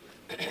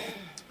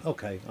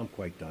 Okay, I'm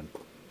quite done.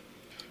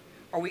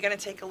 Are we going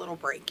to take a little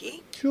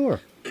breaky?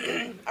 Sure.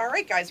 All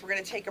right, guys, we're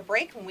going to take a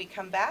break. When we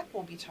come back,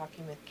 we'll be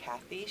talking with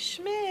Cathy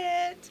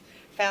Schmidt,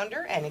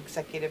 founder and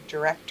executive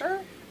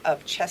director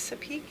of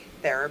Chesapeake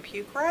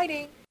Therapeutic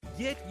Writing.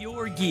 Get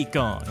your geek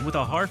on with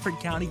the Harford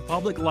County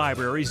Public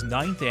Library's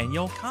 9th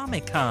Annual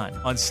Comic-Con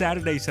on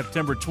Saturday,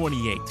 September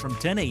 28th from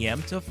 10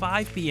 a.m. to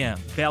 5 p.m.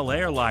 Bel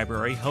Air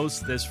Library hosts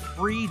this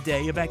free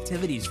day of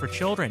activities for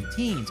children,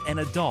 teens, and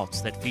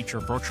adults that feature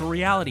virtual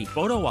reality,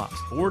 photo ops,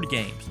 board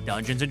games,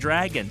 Dungeons &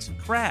 Dragons,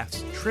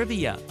 crafts,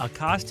 trivia, a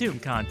costume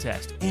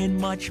contest, and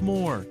much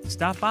more.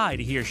 Stop by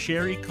to hear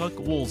Sherry Cook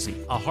Woolsey,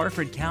 a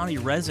Harford County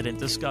resident,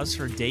 discuss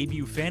her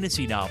debut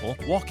fantasy novel,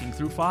 Walking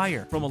Through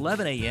Fire, from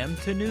 11 a.m.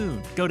 to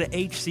noon. Go to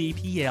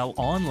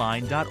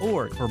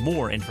hcplonline.org for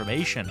more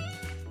information.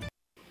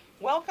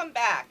 Welcome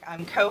back.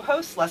 I'm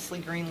co-host Leslie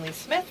Greenlee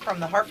Smith from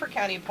the Harford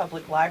County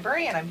Public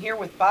Library, and I'm here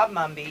with Bob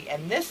Mumby,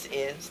 and this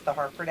is the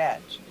Harford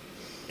Edge.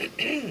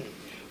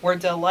 We're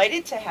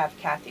delighted to have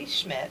Cathy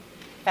Schmidt,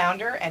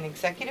 founder and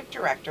executive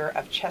director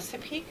of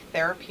Chesapeake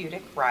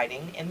Therapeutic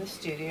Riding, in the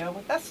studio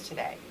with us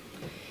today.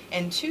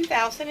 In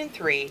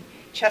 2003,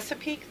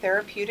 Chesapeake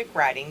Therapeutic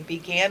Riding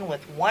began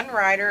with one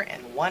rider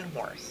and one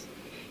horse.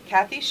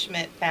 Cathy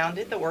Schmidt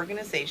founded the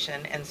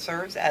organization and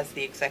serves as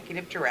the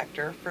executive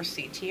director for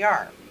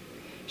CTR.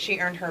 She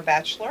earned her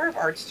Bachelor of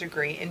Arts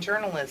degree in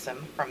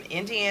journalism from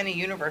Indiana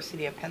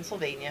University of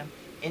Pennsylvania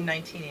in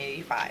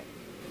 1985.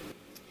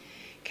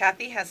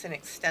 Cathy has an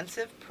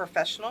extensive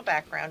professional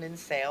background in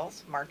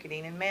sales,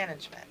 marketing, and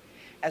management.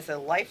 As a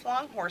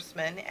lifelong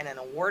horseman and an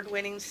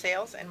award-winning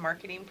sales and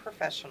marketing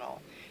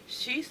professional,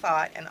 she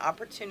sought an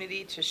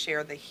opportunity to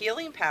share the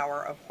healing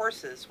power of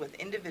horses with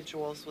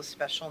individuals with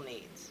special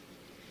needs.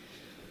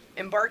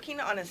 Embarking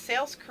on a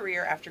sales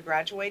career after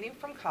graduating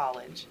from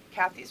college,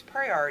 Cathy's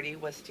priority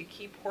was to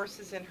keep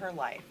horses in her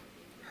life.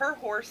 Her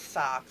horse,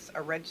 Socks,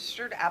 a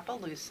registered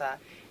Appaloosa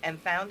and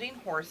founding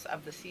horse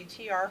of the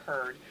CTR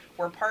herd,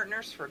 were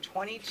partners for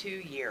 22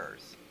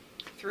 years.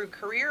 Through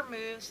career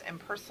moves and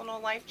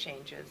personal life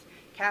changes,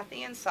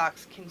 Cathy and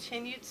Socks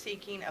continued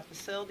seeking a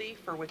facility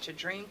for which a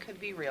dream could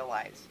be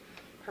realized,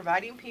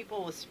 providing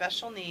people with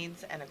special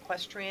needs an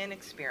equestrian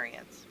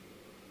experience.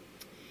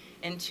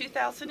 In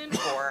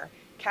 2004,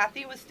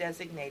 Cathy was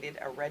designated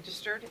a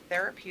registered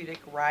therapeutic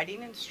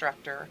riding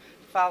instructor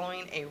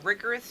following a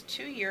rigorous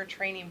 2-year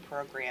training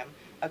program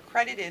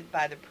accredited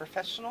by the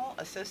Professional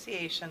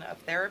Association of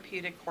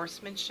Therapeutic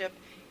Horsemanship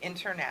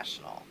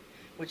International,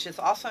 which is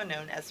also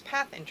known as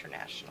PATH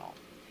International.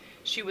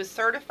 She was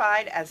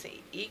certified as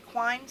an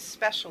equine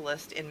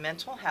specialist in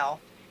mental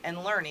health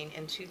and learning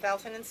in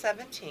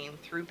 2017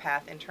 through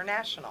PATH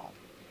International.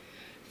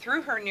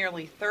 Through her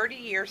nearly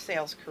 30-year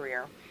sales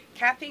career,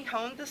 Cathy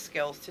honed the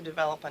skills to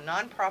develop a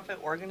nonprofit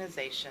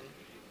organization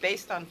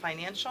based on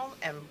financial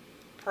and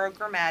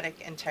programmatic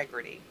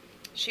integrity.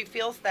 She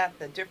feels that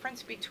the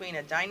difference between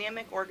a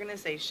dynamic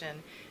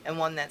organization and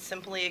one that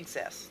simply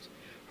exists.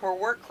 Her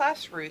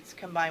world-class roots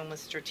combined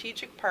with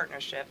strategic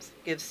partnerships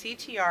give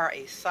CTR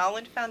a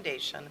solid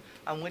foundation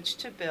on which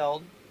to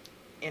build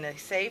in a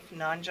safe,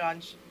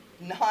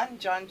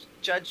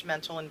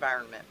 non-judgmental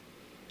environment.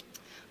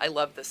 I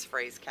love this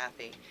phrase,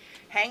 Cathy.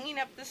 Hanging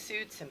up the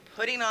suits and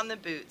putting on the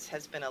boots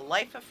has been a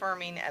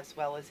life-affirming as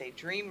well as a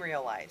dream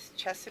realized.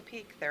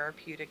 Chesapeake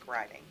Therapeutic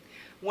Riding.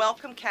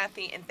 Welcome,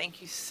 Cathy, and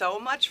thank you so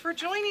much for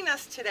joining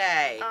us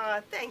today.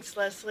 Thanks,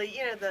 Leslie.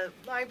 You know, the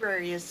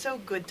library is so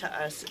good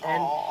to us,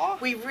 and Aww.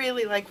 we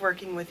really like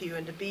working with you,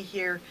 and to be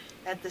here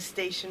at the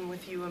station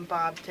with you and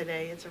Bob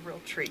today, it's a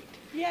real treat.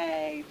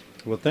 Yay.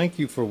 Well, thank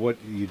you for what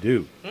you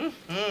do.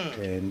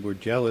 Mm-hmm. And we're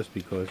jealous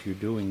because you're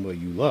doing what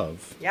you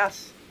love.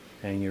 Yes.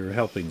 And you're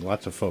helping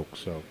lots of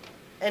folks. So.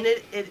 And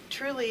it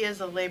truly is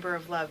a labor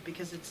of love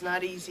because it's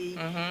not easy,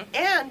 Mm-hmm.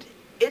 and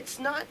it's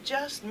not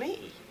just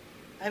me.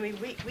 I mean,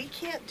 we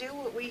can't do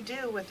what we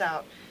do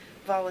without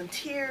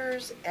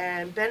volunteers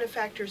and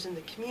benefactors in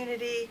the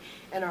community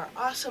and our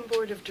awesome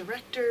board of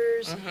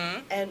directors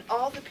Mm-hmm. and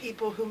all the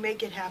people who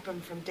make it happen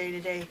from day to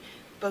day,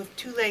 both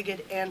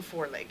two-legged and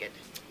four-legged.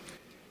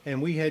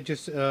 And we had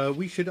just,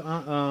 we should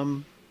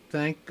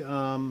thank,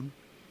 who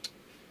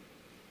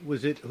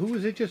was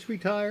it just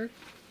retired?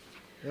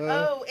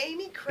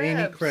 Amy Krebs.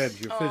 Amy Krebs,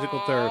 your physical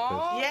Aw.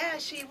 therapist. Yeah,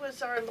 she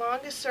was our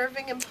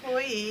longest-serving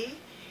employee,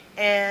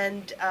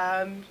 and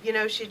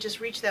she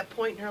just reached that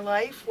point in her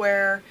life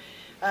where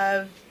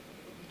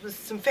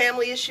some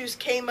family issues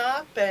came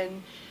up,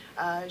 and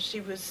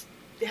she was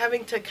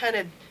having to kind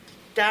of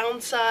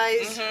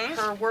downsize Mhm.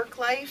 her work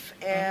life,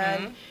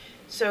 and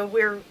so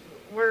we're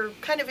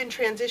kind of in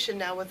transition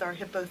now with our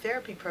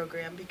hippotherapy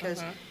program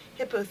because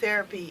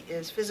hippotherapy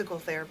is physical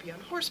therapy on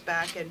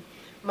horseback and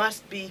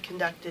must be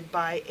conducted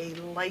by a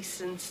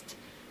licensed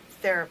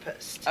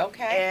therapist.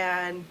 Okay.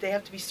 And they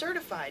have to be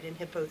certified in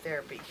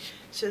hippotherapy.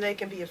 So they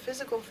can be a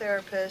physical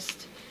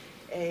therapist,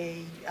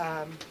 a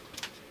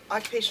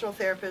occupational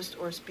therapist,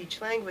 or a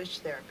speech-language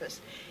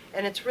therapist.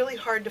 And it's really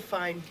hard to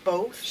find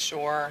both.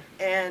 Sure.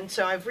 And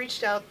so I've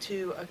reached out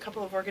to a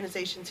couple of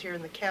organizations here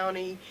in the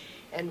county,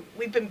 and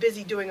we've been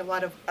busy doing a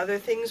lot of other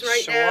things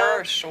right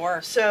now.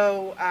 Sure.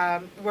 So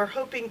we're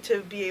hoping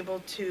to be able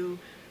to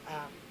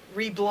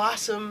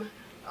re-blossom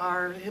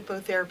our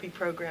hippotherapy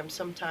program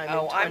sometime in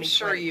 2020. I'm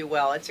sure you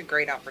will. It's a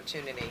great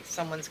opportunity.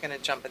 Someone's going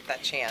to jump at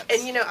that chance.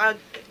 And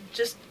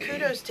just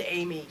kudos to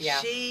Amy.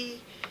 Yeah.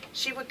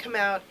 She would come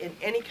out in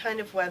any kind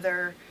of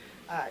weather.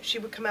 She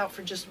would come out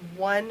for just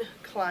one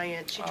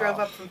client. She drove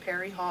up from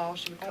Perry Hall.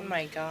 She would come, oh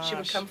my gosh. She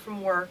would come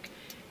from work,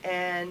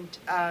 and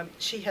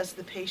she has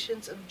the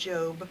patience of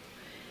Job,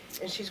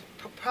 and she's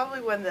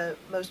probably one of the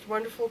most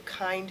wonderful,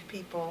 kind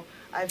people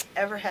I've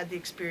ever had the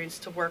experience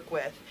to work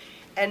with,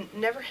 and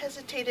never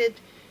hesitated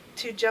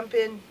to jump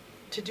in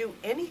to do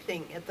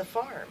anything at the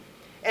farm.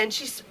 And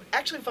she's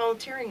actually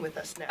volunteering with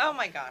us now. Oh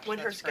my gosh. When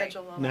her that's great.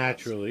 schedule allows.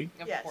 Naturally.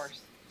 Of Yes.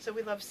 course. So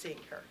we love seeing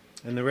her.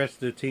 And the rest of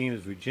the team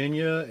is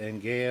Virginia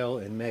and Gail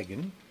and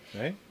Megan,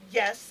 right?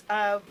 Yes,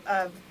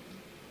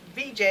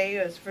 VJ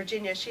is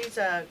Virginia. She's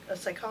a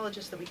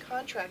psychologist that we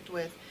contract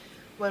with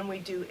when we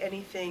do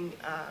anything,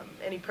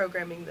 any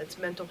programming that's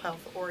mental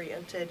health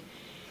oriented.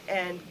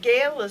 And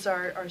Gail is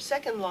our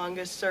second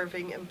longest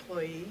serving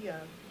employee.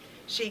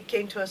 She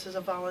came to us as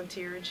a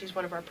volunteer, and she's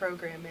one of our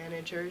program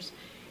managers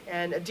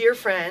and a dear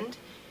friend.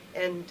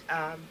 And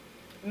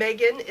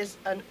Megan is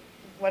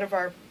one of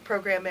our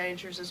program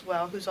managers as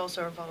well, who's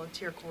also our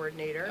volunteer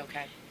coordinator.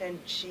 Okay. And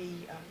she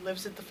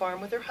lives at the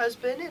farm with her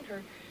husband and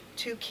her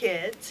 2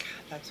 kids.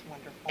 That's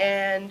wonderful.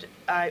 And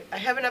I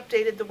haven't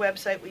updated the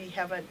website. We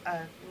have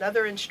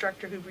another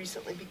instructor who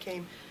recently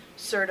became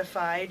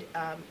certified.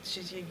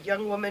 She's a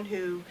young woman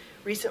who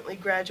recently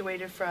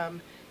graduated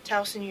from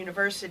Towson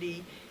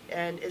University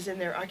and is in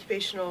their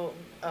occupational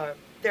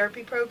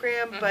therapy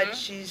program, but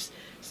she's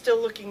still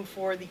looking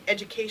for the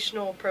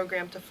educational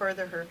program to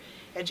further her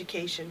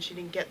education. She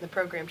didn't get in the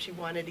program she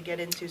wanted to get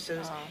into, so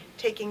is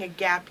taking a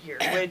gap year,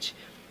 which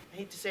I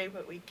hate to say,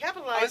 but we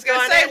capitalized on it. I was going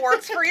to say, it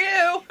works for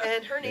you.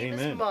 And her name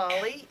Amen. is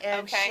Molly,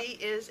 and Okay.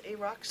 she is a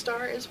rock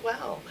star as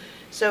well.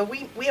 So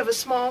we have a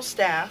small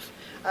staff.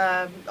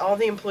 All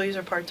the employees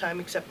are part-time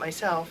except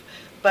myself,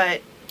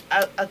 but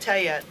I'll tell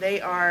you,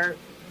 they are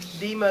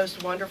the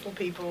most wonderful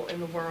people in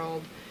the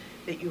world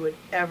that you would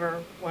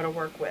ever want to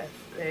work with.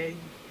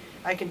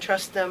 I can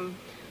trust them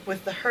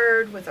with the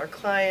herd, with our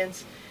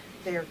clients.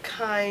 They are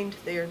kind,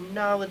 they are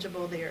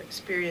knowledgeable, they are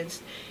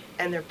experienced,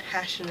 and they're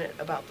passionate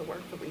about the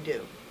work that we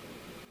do.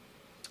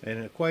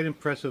 And a quite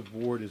impressive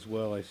board as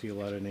well. I see a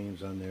lot of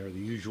names on there. The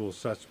usual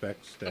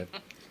suspects that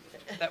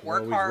That are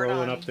work always hard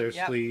rolling on. up their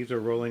Yep. sleeves or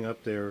rolling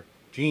up their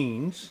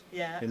jeans.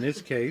 Yeah. In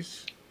this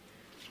case,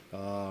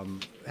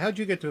 how'd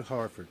you get to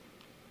Harford?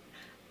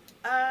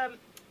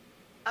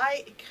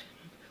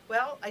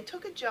 I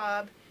took a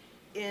job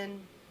in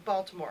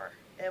Baltimore.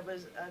 It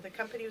was the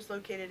company was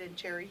located in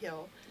Cherry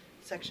Hill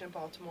section of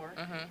Baltimore,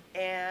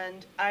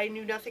 and I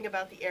knew nothing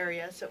about the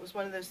area, so it was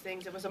one of those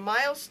things. It was a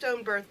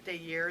milestone birthday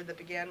year that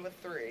began with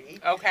 3.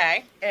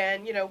 Okay.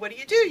 And what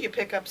do? You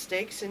pick up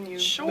stakes and you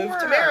move Sure.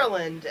 to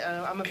Maryland.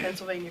 I'm a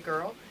Pennsylvania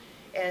girl,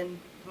 and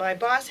my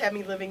boss had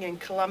me living in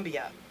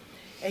Columbia.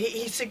 And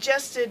he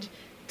suggested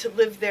to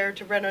live there,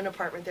 to rent an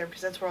apartment there,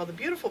 because that's where all the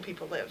beautiful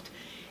people lived.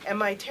 And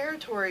my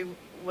territory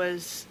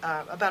was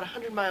about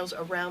 100 miles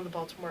around the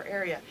Baltimore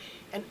area.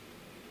 And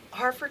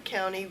Harford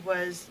County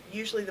was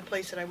usually the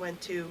place that I went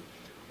to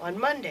on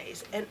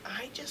Mondays. And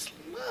I just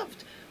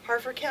loved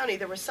Harford County.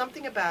 There was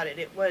something about it.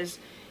 It was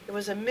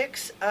a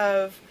mix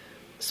of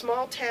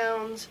small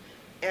towns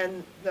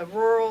and the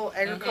rural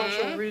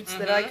agricultural roots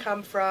that I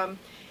come from.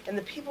 And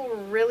the people were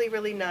really,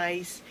 really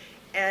nice.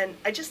 And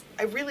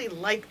I really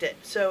liked it.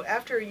 So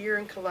after a year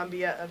in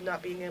Columbia of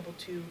not being able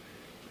to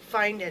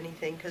find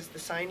anything because the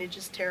signage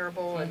is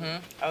terrible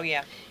and Oh,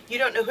 yeah. you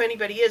don't know who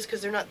anybody is because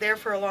they're not there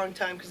for a long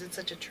time because it's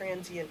such a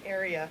transient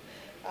area,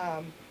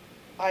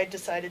 I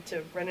decided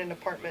to rent an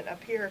apartment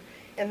up here,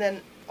 and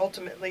then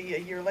ultimately a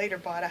year later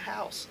bought a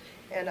house.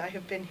 And I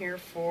have been here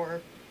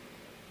for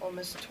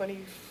almost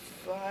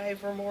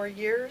 25 or more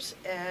years,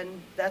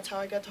 and that's how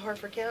I got to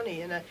Harford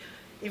County. And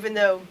even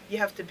though you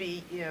have to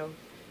be,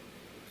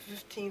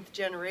 15th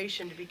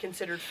generation to be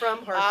considered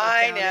from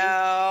Harford County. I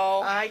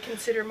know. I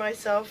consider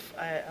myself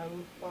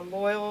a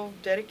loyal,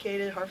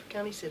 dedicated Harford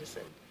County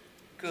citizen.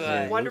 It's a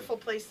Good. wonderful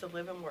place to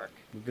live and work.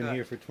 We've been Good.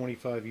 here for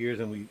 25 years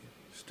and we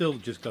still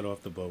just got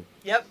off the boat.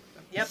 Yep,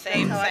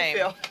 Same, that's how I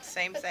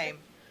same. feel. Same.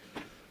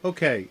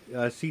 Okay,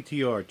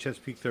 CTR,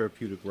 Chesapeake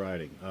Therapeutic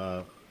Riding.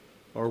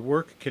 Our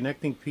work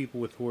connecting people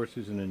with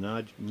horses in a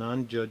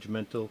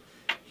non-judgmental,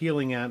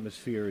 healing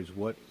atmosphere is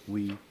what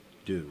we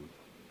do.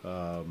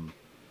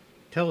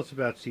 Tell us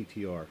about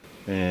CTR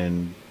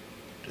and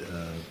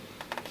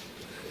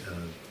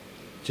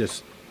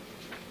just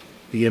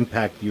the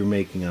impact you're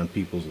making on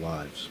people's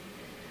lives.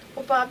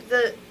 Well, Bob,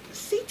 the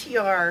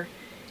CTR,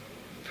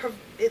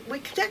 we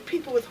connect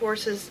people with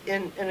horses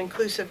in an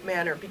inclusive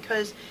manner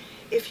because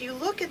if you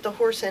look at the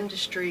horse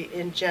industry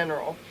in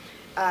general,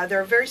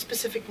 there are very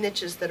specific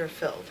niches that are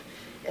filled.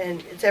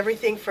 And it's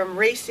everything from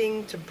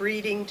racing to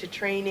breeding to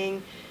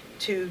training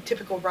to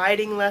typical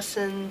riding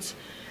lessons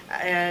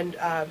and,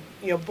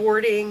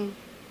 boarding.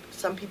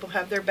 Some people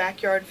have their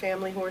backyard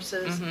family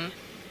horses.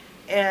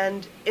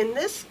 And in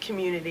this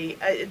community,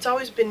 it's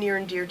always been near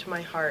and dear to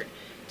my heart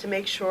to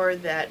make sure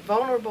that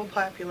vulnerable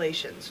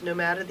populations, no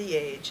matter the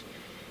age,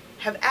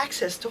 have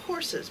access to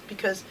horses.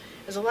 Because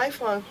as a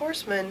lifelong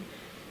horseman,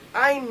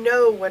 I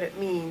know what it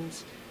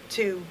means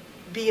to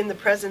be in the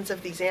presence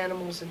of these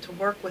animals and to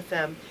work with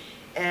them.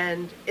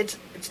 And it's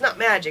not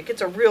magic,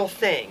 it's a real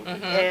thing.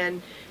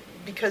 And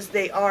because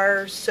they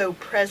are so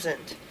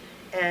present,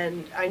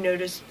 and I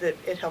noticed that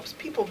it helps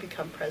people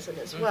become present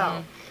as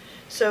well.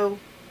 So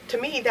to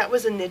me, that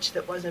was a niche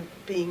that wasn't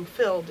being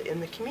filled in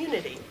the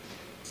community.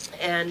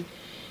 And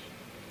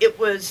it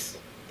was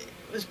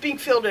being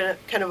filled in a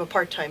kind of a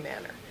part-time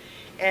manner.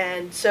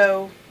 And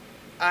so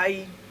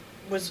I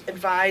was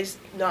advised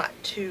not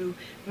to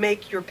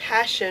make your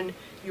passion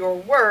your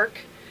work,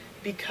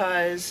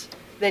 because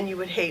then you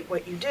would hate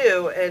what you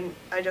do. And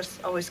I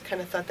just always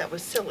kind of thought that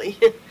was silly.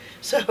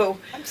 So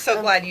I'm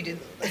so glad you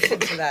didn't listen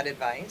to that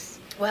advice.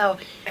 Well,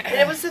 and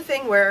it was the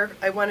thing where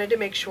I wanted to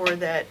make sure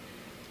that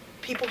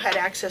people had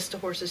access to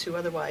horses who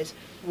otherwise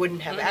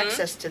wouldn't have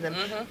access to them,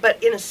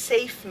 but in a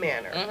safe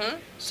manner.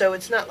 So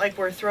it's not like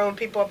we're throwing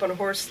people up on a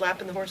horse,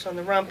 slapping the horse on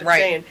the rump and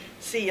saying,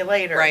 see you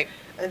later. Right.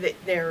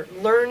 They're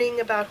learning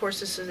about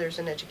horses, so there's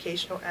an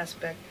educational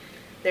aspect.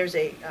 There's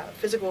a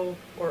physical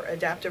or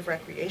adaptive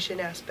recreation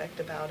aspect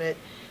about it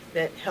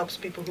that helps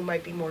people who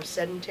might be more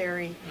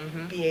sedentary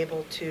be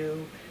able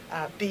to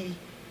have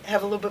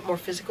a little bit more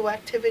physical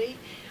activity.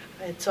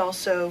 It's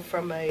also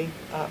from a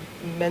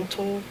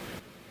mental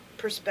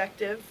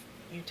perspective,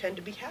 you tend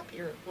to be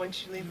happier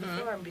once you leave the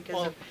farm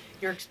because of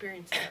your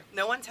experience there.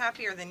 No one's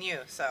happier than you,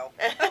 so.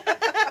 Well,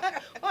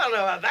 I don't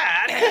know about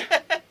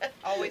that.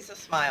 Always a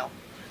smile.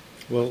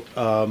 Well,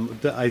 one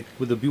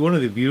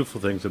of the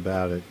beautiful things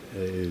about it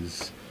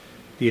is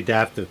the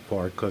adaptive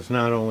part, because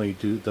not only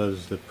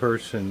does the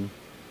person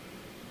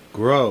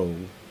grow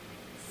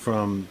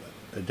from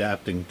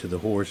adapting to the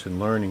horse and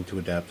learning to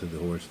adapt to the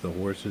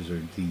horses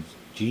are these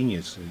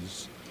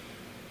geniuses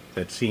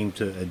that seem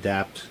to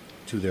adapt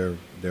to their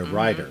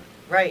rider.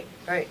 Right.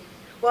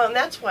 Well, and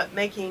that's what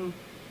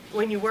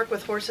when you work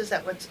with horses,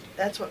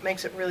 that's what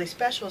makes it really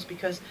special, is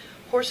because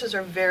horses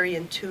are very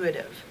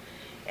intuitive,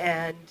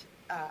 and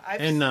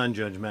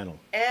non-judgmental.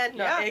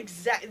 And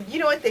exactly, you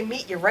know what? They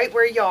meet you right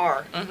where you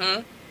are,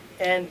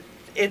 and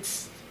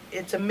it's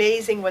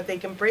amazing what they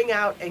can bring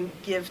out and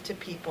give to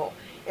people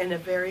in a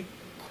very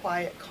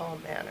quiet,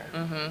 calm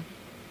manner.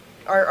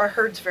 Our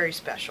herd's very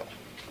special.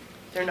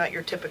 They're not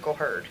your typical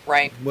herd.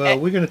 Right. Well,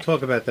 we're going to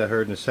talk about that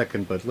herd in a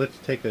second, but let's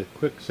take a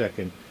quick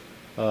second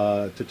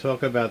to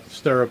talk about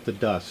Stir Up the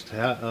Dust.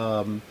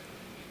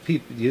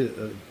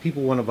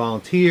 People want to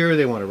volunteer,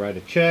 they want to write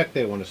a check,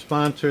 they want to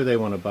sponsor, they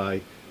want to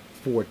buy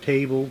 4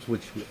 tables,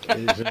 which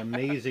is an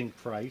amazing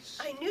price.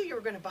 I knew you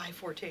were going to buy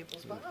 4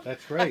 tables, Bob.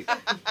 That's right.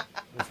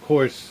 Of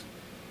course,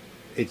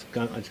 it's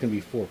going to be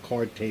 4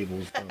 card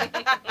tables from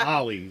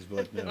Ollie's,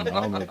 but no,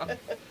 I'll make them.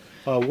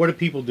 What do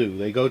people do?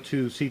 They go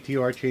to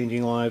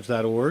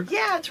ctrchanginglives.org?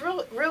 Yeah, it's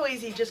real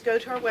easy. Just go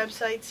to our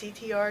website,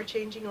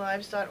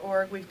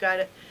 ctrchanginglives.org. We've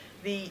got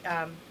the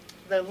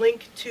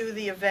link to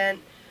the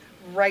event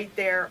right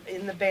there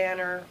in the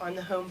banner on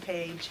the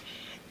homepage.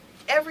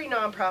 Every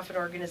nonprofit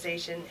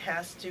organization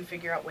has to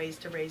figure out ways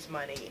to raise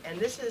money, and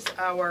this is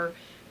our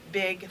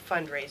big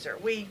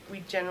fundraiser. We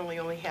generally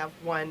only have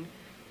one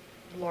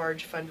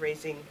large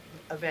fundraising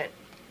event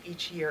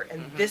each year,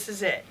 and this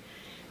is it.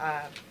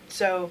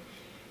 So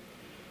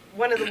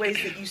one of the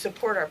ways that you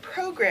support our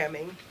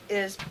programming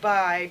is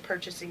by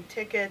purchasing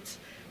tickets,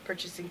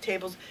 purchasing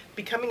tables,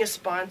 becoming a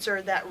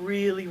sponsor. That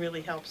really,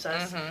 really helps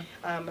us.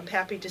 I'm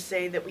happy to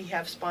say that we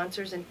have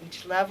sponsors in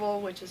each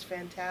level, which is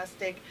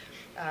fantastic.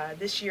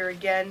 This year,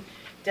 again,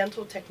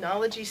 Dental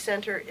Technology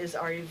Center is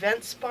our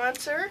event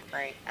sponsor.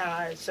 Right.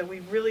 So we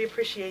really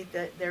appreciate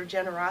their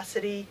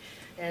generosity.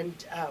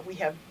 And we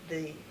have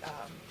the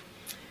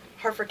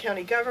Harford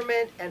County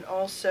government and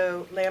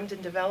also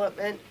Lambden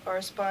Development,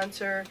 our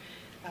sponsor.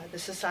 The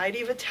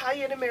Society of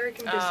Italian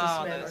American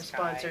Businessmen are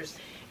sponsors.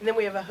 Guys. And then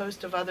we have a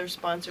host of other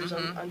sponsors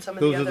on some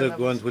of the other levels. Those are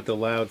the ones with the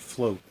loud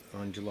float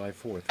on July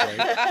 4th,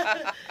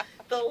 right?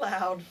 The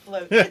loud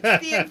float. It's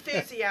the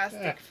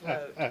enthusiastic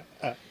float.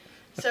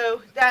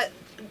 So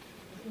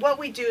what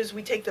we do is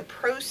we take the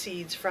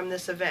proceeds from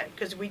this event,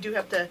 because we do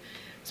have to,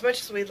 as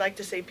much as we'd like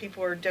to say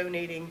people are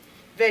donating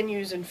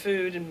venues and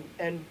food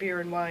and beer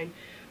and wine,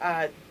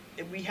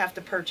 we have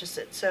to purchase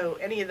it. So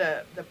any of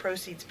the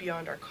proceeds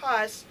beyond our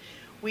costs,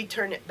 we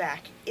turn it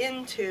back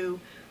into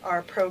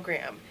our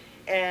program.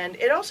 And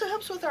it also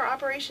helps with our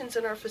operations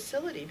in our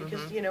facility,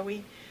 because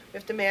we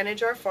have to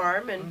manage our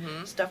farm,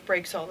 and stuff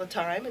breaks all the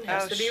time and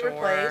has to be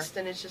replaced,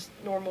 and it's just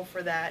normal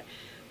for that.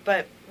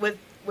 But with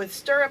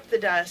Stir Up the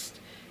Dust,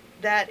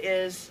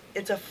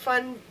 it's a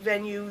fun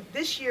venue.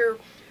 This year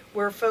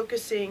we're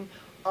focusing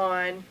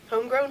on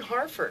homegrown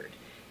Harford.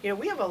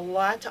 We have a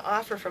lot to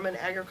offer from an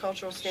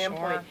agricultural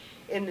standpoint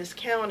in this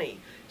county.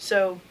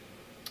 So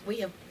we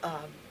have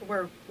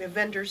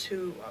vendors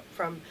who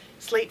from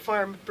Slate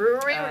Farm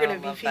Brewery. We're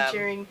going to be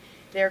featuring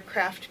their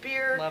craft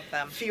beer. Love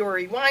them.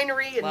 Fiore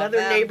Winery,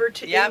 another neighbor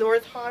in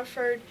North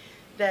Harford,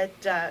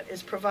 that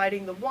is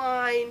providing the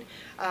wine.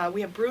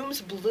 We have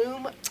Broom's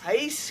Bloom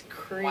ice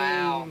cream.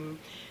 Wow.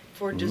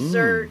 for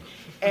dessert.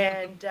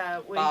 And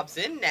Bob's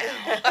in now.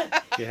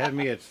 You had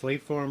me at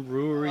Slate Farm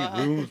Brewery,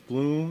 Rooms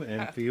Bloom,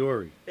 and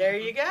Fiore. There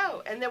you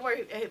go. And then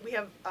we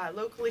have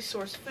locally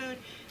sourced food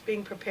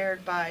being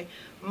prepared by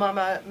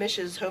Mama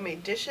Mish's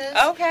Homemade Dishes.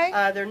 Okay.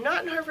 They're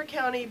not in Harford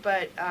County,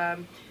 but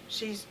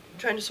she's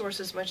trying to source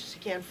as much as she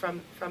can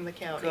from the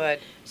county. Good.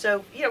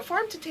 So,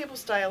 farm to table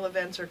style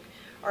events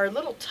are a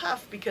little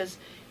tough because,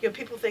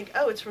 people think,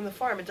 oh, it's from the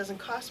farm, it doesn't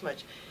cost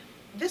much.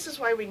 This is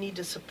why we need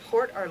to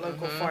support our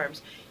local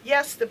farms.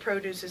 Yes, the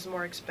produce is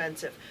more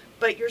expensive,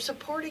 but you're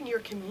supporting your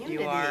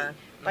community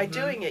by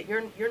doing it.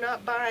 You're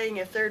not buying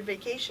a third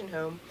vacation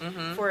home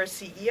for a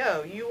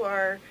CEO. You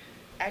are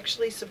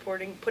actually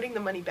putting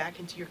the money back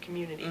into your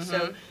community.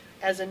 So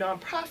as a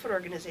nonprofit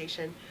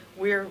organization,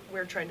 we're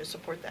trying to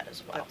support that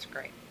as well. That's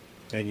great.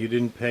 And you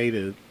didn't pay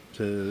to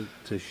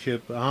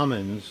ship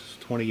almonds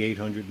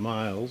 2,800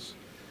 miles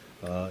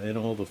and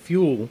all the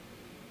fuel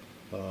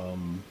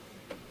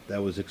that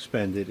was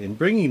expended in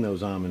bringing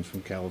those almonds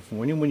from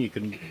California when you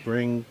can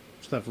bring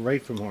stuff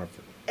right from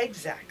Harford.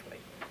 Exactly.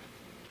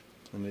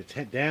 And it's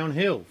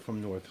downhill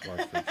from North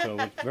Hartford, so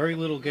it's very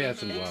little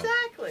gas involved.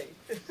 Exactly.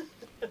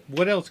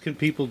 What else can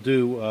people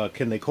do?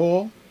 Can they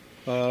call?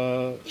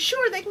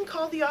 Sure, they can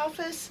call the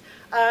office.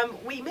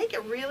 We make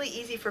it really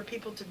easy for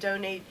people to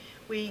donate.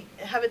 We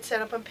have it set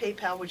up on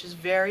PayPal, which is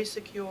very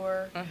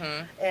secure.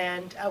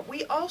 And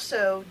we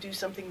also do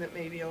something that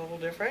may be a little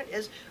different,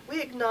 is we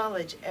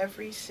acknowledge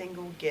every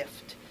single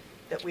gift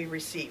that we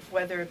receive,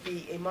 whether it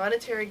be a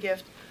monetary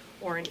gift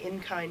or an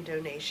in-kind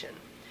donation.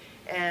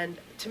 And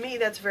to me,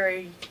 that's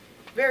very,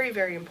 very,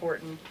 very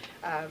important.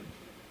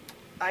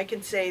 I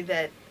can say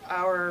that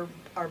our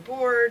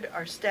board,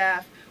 our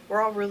staff,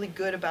 we're all really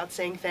good about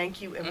saying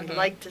thank you, and we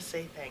like to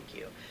say thank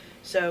you.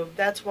 So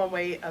that's one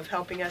way of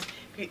helping us.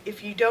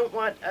 If you don't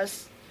want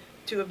us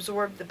to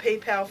absorb the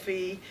PayPal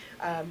fee,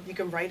 you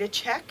can write a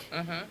check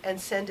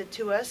and send it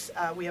to us.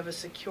 We have a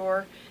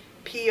secure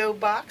P.O.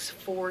 Box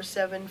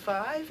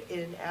 475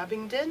 in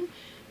Abingdon.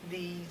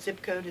 The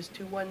zip code is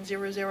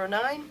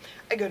 21009.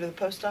 I go to the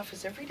post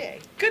office every day.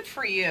 Good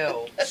for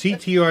you.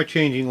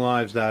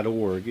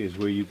 CTRChangingLives.org is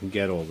where you can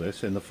get all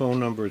this, and the phone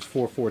number is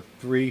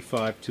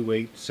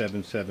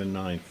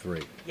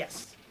 443-528-7793.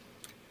 Yes.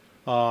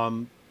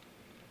 The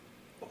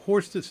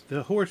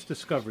Horse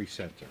Discovery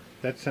Center.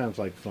 That sounds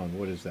like fun.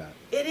 What is that?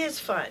 It is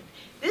fun.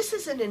 This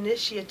is an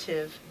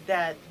initiative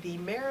that the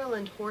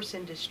Maryland Horse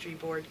Industry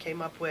Board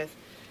came up with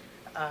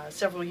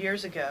several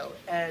years ago.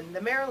 And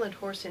the Maryland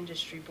Horse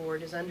Industry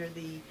Board is under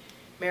the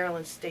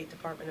Maryland State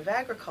Department of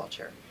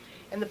Agriculture.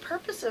 And the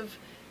purpose of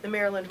the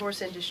Maryland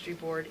Horse Industry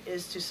Board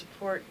is to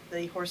support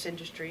the horse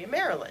industry in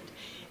Maryland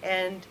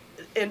and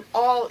in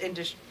all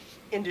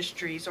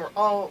industries or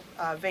all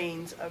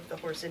veins of the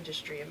horse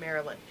industry in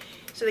Maryland.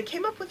 So they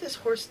came up with this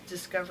Horse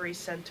Discovery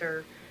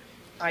Center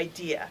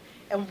idea.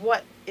 And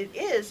what it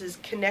is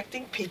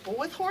connecting people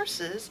with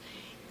horses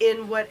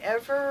in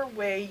whatever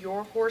way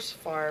your horse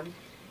farm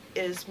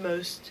is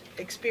most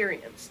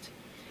experienced.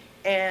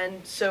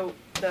 And so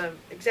the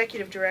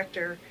executive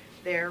director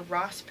there,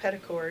 Ross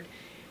Petticord,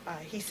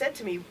 he said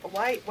to me,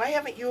 why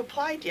haven't you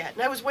applied yet?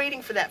 And I was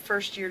waiting for that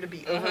first year to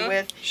be over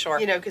with. Sure.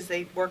 Because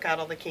they work out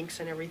all the kinks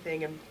and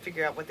everything and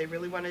figure out what they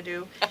really want to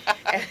do.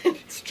 And,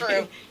 it's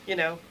true.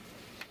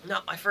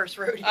 Not my first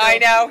rodeo. I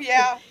know,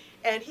 yeah.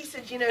 And he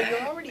said,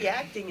 you're already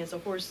acting as a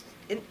horse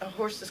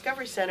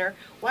discovery center.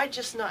 Why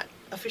just not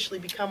officially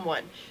become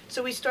one?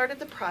 So we started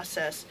the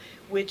process,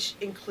 which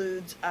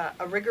includes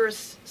a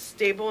rigorous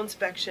stable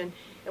inspection,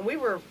 and we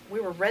were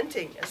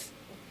renting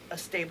a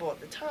stable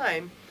at the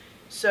time.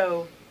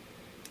 So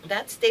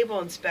that stable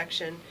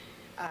inspection,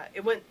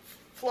 it went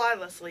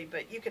flawlessly,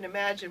 but you can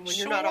imagine when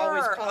you're not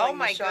always calling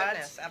the shots. Oh my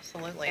goodness,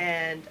 absolutely.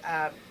 And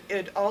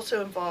it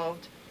also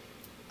involved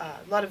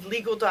a lot of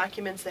legal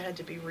documents that had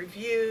to be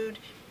reviewed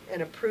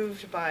and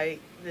approved by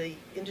the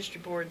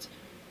industry board's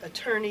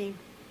attorney,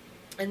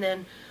 and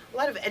then a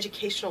lot of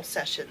educational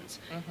sessions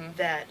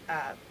that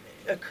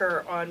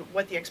occur on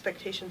what the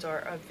expectations are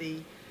of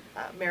the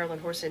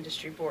Maryland Horse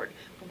Industry Board.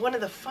 But one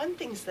of the fun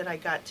things that I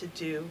got to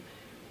do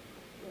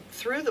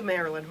through the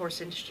Maryland Horse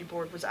Industry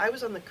Board was I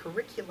was on the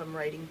curriculum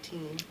writing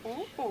team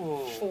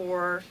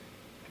for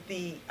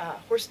the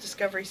Horse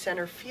Discovery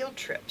Center field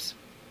trips.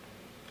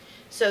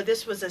 So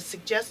this was a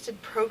suggested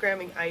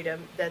programming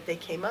item that they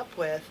came up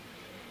with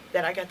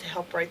that I got to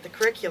help write the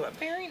curriculum.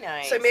 Very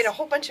nice. So I made a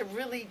whole bunch of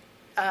really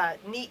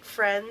neat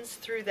friends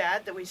through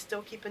that we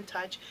still keep in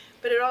touch,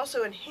 but it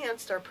also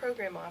enhanced our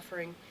program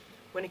offering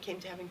when it came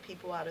to having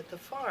people out at the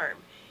farm.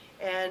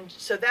 And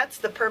so that's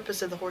the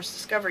purpose of the Horse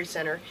Discovery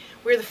Center.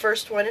 We're the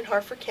first one in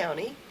Harford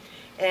County,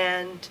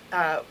 and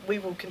we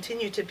will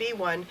continue to be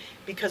one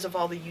because of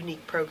all the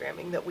unique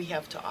programming that we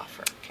have to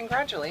offer.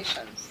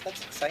 Congratulations.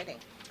 That's exciting.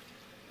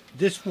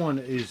 This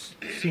one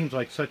seems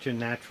like such a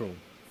natural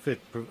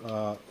fit,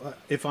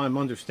 if I'm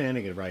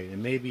understanding it right,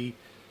 and maybe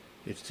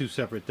it's two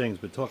separate things,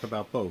 but talk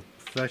about both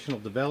professional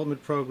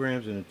development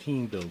programs and a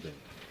team building.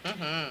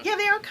 Yeah,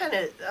 they are kind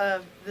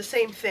of the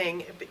same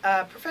thing.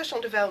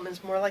 Professional development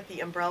is more like the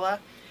umbrella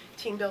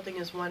team building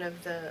is one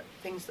of the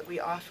things that we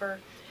offer.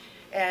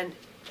 And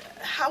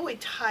how we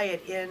tie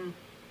it in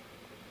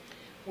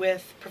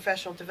with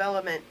professional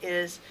development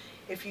is,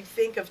 if you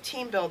think of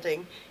team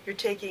building, you're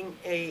taking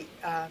a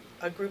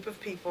group of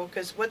people,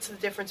 because what's the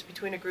difference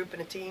between a group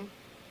and a team?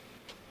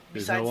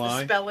 There's Besides no the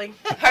I? spelling.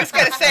 I was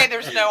going to say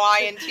there's no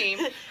I in team.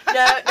 No,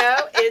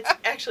 it's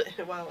actually,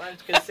 well, I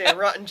was going to say a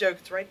rotten joke.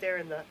 It's right there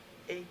in the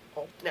A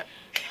hole. No.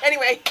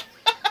 Anyway.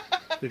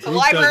 The The group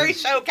library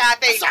doesn't- show,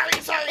 Cathy. Sorry.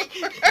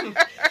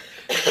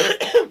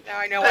 Now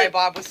I know why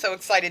Bob was so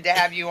excited to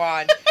have you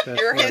on. That's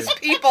You're right. his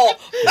people.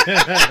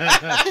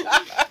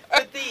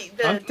 But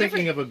the I'm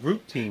thinking of a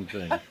group team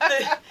thing.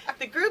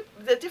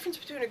 the difference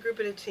between a group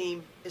and a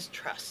team is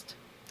trust.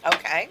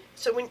 Okay.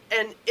 So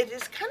and it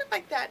is kind of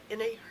like that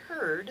in a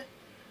herd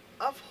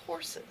of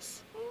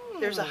horses.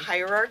 There's a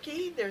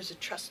hierarchy, there's a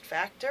trust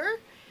factor,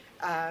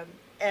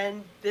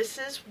 and this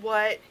is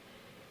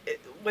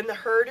when the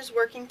herd is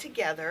working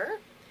together,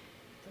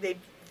 they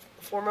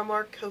form a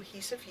more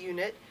cohesive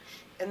unit,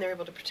 and they're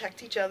able to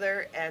protect each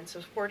other and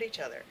support each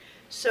other.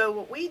 So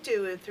what we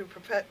do through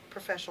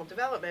professional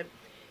development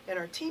and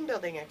our team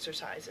building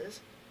exercises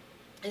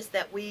is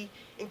that we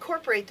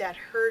incorporate that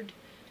herd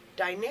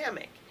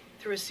dynamic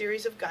through a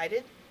series of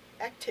guided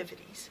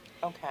activities.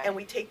 Okay. And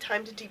we take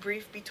time to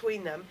debrief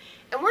between them.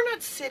 And we're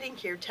not sitting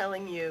here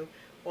telling you,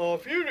 well,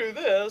 if you do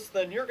this,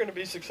 then you're going to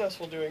be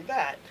successful doing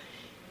that.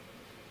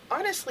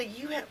 Honestly,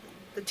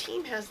 the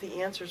team has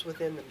the answers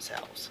within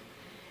themselves.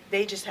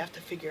 They just have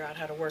to figure out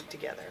how to work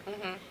together.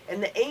 Mm-hmm.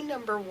 And the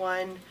number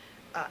one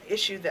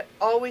issue that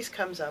always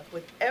comes up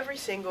with every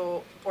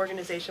single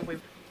organization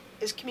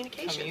is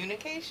communication.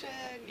 Communication,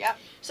 yep.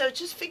 So it's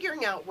just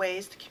figuring out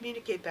ways to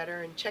communicate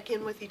better and check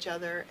in with each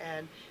other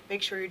and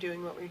make sure you're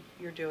doing what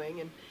you're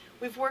doing. And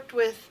we've worked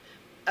with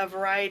a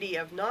variety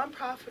of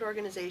nonprofit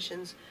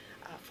organizations,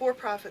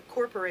 for-profit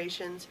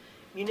corporations,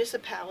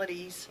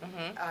 municipalities,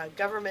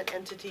 government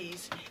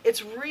entities.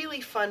 It's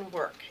really fun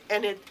work.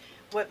 And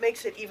what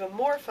makes it even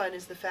more fun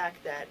is the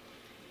fact that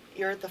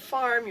you're at the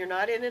farm, you're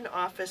not in an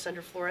office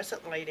under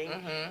fluorescent lighting.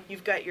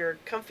 You've got your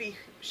comfy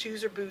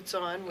shoes or boots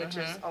on, which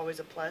is always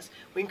a plus.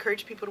 We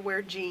encourage people to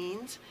wear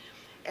jeans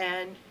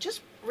and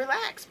just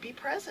relax, be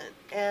present.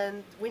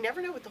 And we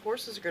never know what the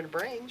horses are going to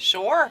bring.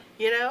 Sure.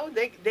 You know,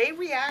 they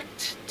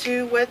react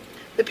to what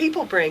the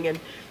people bring. And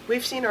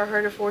we've seen our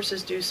herd of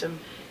horses do some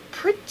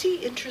pretty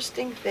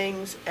interesting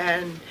things.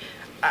 And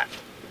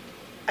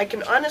I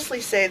can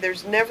honestly say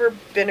there's never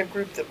been a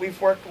group that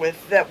we've worked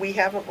with that we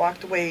haven't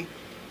walked away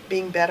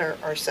being better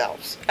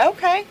ourselves,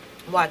 Okay.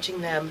 watching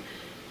them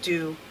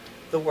do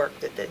the work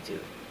that they do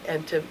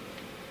and to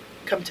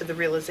come to the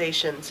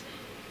realizations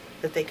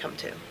that they come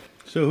to.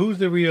 So who's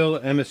the real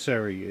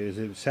emissary? Is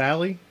it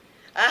Sally?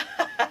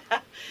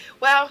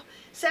 Well,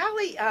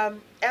 Sally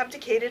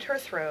abdicated her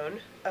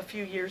throne a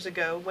few years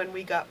ago when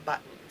we got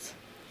Buttons.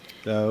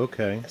 Oh,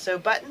 okay. So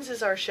Buttons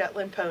is our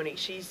Shetland pony.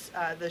 She's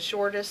the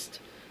shortest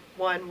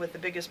one with the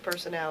biggest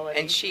personality.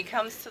 And she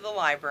comes to the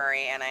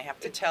library, and I have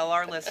to tell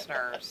our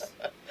listeners,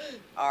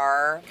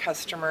 our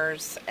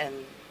customers and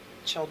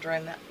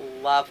children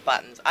love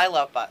Buttons. I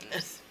love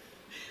Buttons.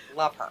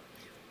 Love her.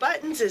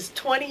 Buttons is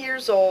 20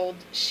 years old.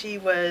 She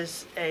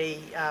was a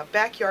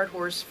backyard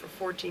horse for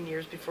 14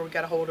 years before we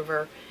got a hold of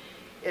her.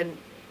 And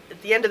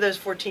at the end of those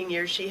 14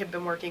 years, she had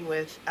been working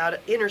with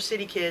inner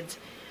city kids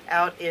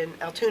out in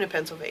Altoona,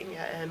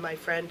 Pennsylvania. And my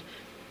friend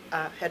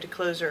had to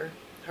close her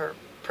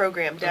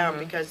program down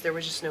because there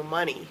was just no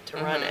money to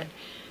run it.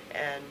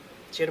 And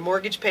she had a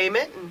mortgage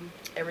payment and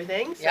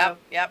everything. So,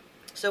 Yep.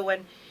 So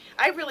when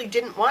I really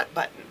didn't want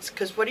Buttons,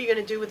 because what are you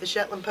going to do with a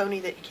Shetland pony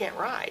that you can't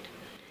ride?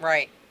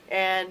 Right.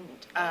 And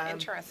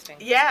Interesting.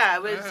 yeah,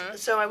 it was.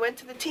 So I went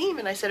to the team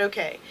and I said,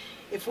 okay,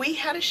 if we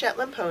had a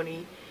Shetland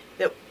pony,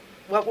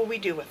 what will we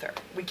do with her?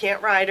 We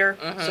can't ride her,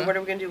 so what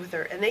are we going to do with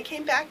her? And they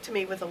came back to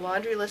me with a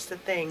laundry list of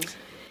things,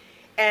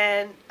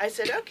 and I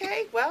said,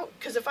 okay, well,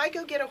 because if I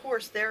go get a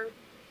horse, they're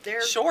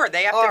Sure,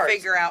 they have ours. to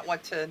figure out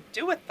what to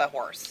do with the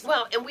horse.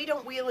 Well, and we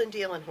don't wheel and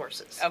deal in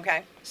horses.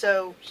 Okay.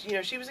 So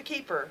she was a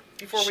keeper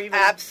before we even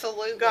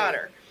Absolutely got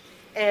her.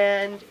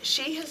 And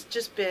she has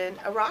just been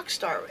a rock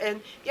star.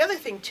 And the other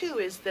thing, too,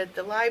 is that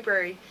the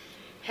library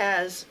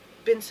has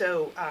been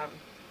so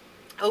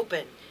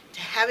open to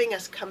having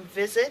us come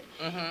visit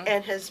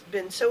and has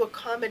been so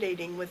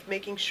accommodating with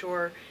making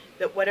sure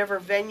that whatever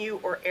venue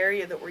or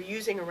area that we're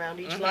using around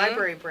each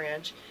library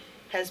branch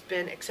has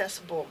been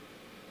accessible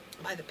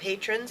by the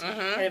patrons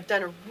and have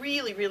done a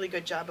really, really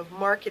good job of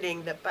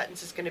marketing that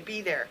Buttons is going to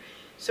be there.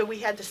 So we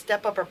had to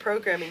step up our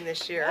programming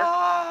this year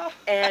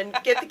and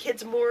get the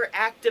kids more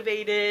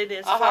activated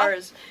as far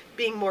as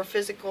being more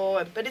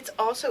physical, but it's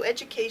also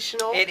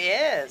educational. It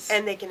is.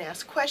 And they can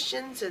ask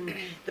questions and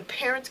the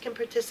parents can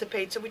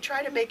participate. So we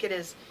try to make it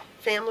as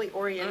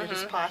family-oriented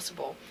as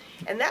possible.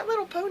 And that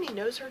little pony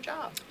knows her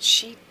job.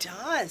 She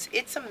does.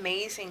 It's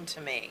amazing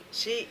to me.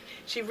 She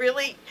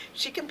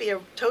can be a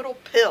total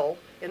pill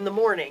in the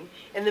morning,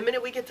 and the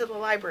minute we get to the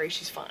library,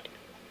 she's fine.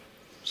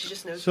 She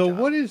just knows. So her job.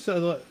 what is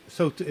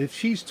if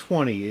she's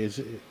 20,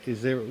 is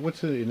there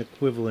what's an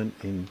equivalent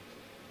in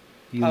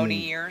Pony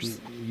years?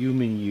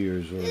 Human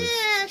years, or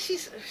Yeah,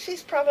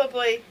 she's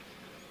probably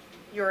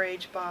your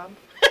age, Bob.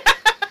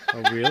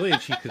 oh really?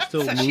 And she could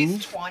still So move.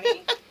 she's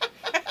 20?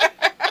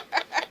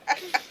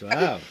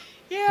 Wow.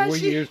 Yeah, 4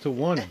 years to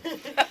one.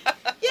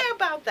 Yeah,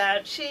 about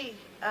that. She,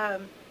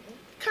 kind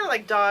of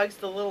like dogs,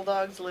 the little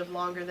dogs live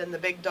longer than the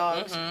big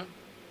dogs. Mm-hmm.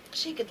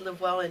 She could live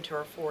well into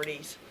her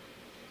 40s.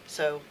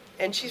 So,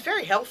 and she's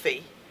very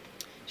healthy.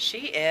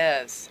 She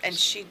is. And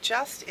she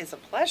just is a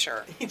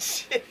pleasure.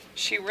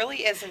 She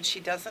really is, and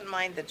she doesn't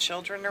mind the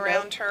children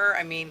around her.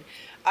 I mean,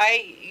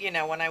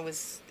 when I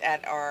was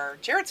at our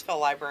Jarrettsville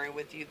library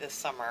with you this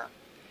summer,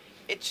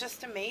 it's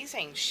just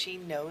amazing. She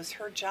knows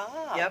her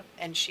job. Yep.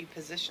 And she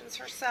positions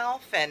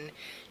herself. And,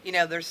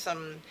 there's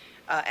some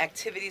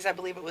activities. I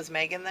believe it was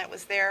Megan that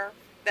was there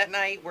that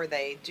night where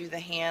they do the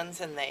hands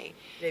and they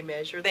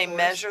measure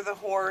the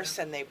horse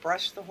and they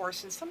brush the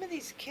horse. And some of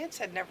these kids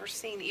had never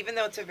seen, even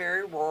though it's a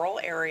very rural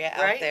area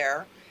out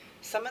there,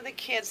 some of the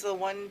kids, the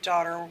one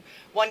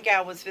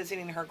gal was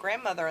visiting her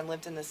grandmother and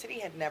lived in the city,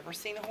 had never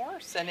seen a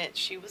horse. And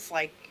she was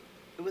like,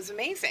 it was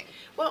amazing.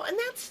 Well, and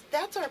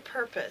that's our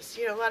purpose.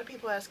 A lot of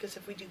people ask us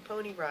if we do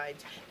pony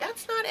rides.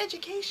 That's not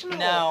educational.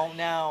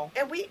 No.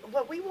 And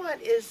what we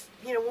want is,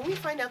 when we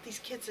find out these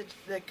kids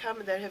that come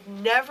that have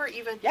never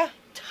even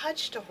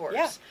touched a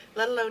horse,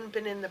 let alone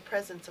been in the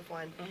presence of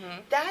one,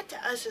 that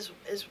to us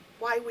is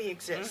why we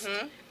exist.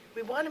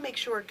 We want to make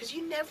sure, because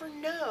you never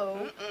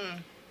know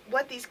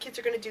what these kids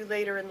are going to do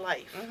later in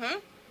life,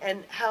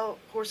 and how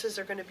horses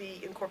are going to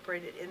be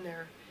incorporated in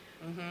their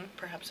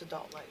perhaps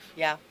adult life.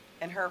 Yeah.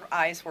 And her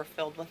eyes were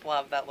filled with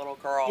love, that little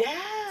girl.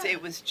 Yeah.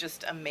 It was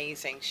just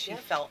amazing. She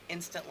felt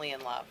instantly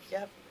in love.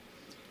 Yep.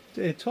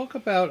 Talk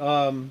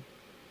about,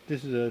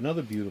 this is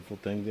another beautiful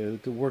thing,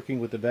 the working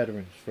with the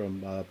veterans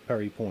from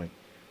Perry Point.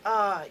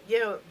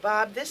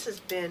 Bob, this has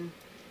been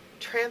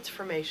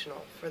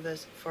transformational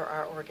for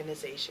our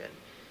organization.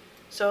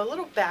 So a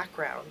little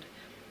background.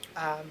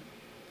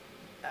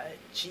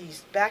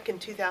 Back in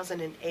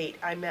 2008,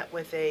 I met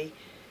with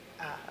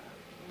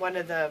one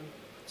of the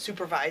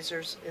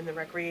supervisors in the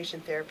recreation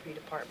therapy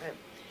department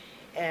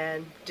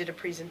and did a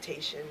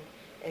presentation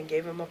and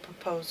gave him a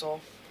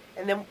proposal,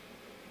 and then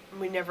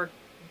we never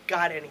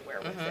got anywhere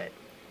with it.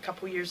 A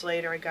couple years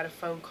later, I got a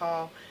phone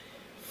call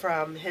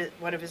from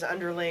one of his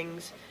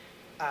underlings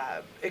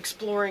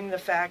exploring the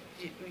fact,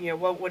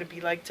 what would it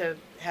be like to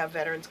have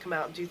veterans come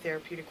out and do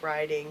therapeutic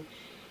riding,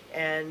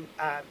 and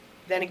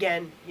then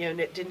again,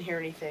 didn't hear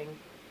anything.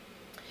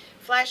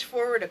 Flash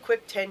forward a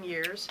quick 10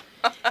 years,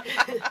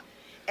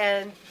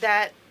 and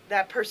that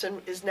person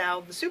is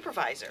now the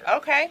supervisor.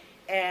 Okay.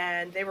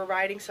 And they were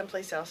riding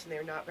someplace else, and they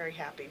were not very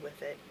happy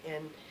with it.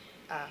 And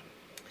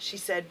she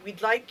said,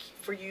 we'd like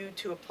for you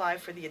to apply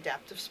for the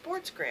Adaptive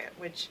Sports Grant,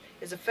 which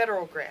is a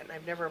federal grant.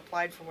 I've never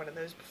applied for one of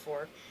those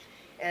before.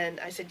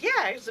 And I said,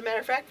 yeah, as a matter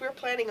of fact, we were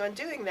planning on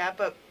doing that,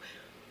 but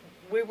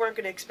we weren't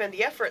going to expend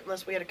the effort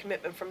unless we had a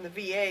commitment from the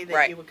VA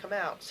that you would come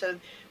out. So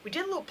we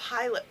did a little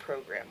pilot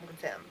program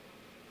with them.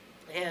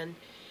 And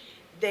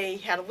they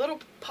had a little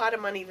pot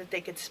of money that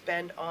they could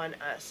spend on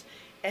us.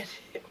 And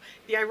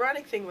the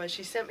ironic thing was,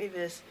 she sent me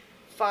this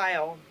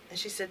file, and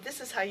she said,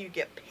 this is how you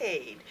get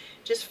paid.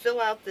 Just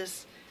fill out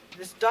this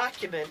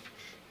document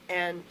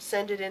and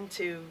send it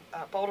into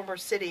Baltimore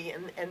City,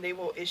 and they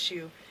will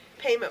issue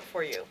payment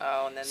for you.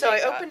 Oh, and then so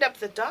I opened up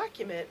the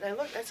document, and I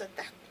looked, I said,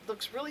 that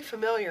looks really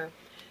familiar.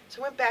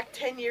 So I went back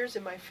 10 years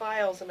in my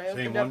files, and I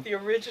opened up the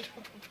original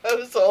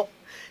proposal,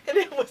 and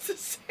it was the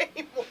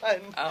same one.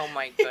 Oh,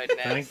 my goodness.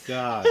 Thank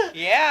God.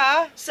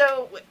 Yeah.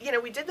 So,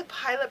 we did the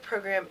pilot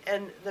program,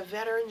 and the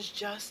veterans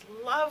just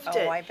loved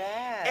it. Oh, I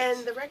bet.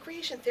 And the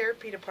recreation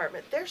therapy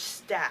department, their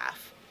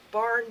staff,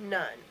 bar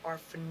none, are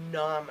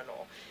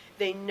phenomenal.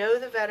 They know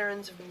the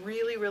veterans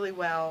really, really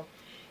well.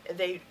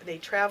 They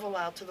travel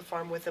out to the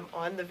farm with them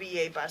on the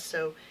VA bus,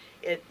 so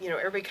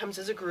everybody comes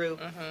as a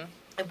group.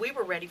 And we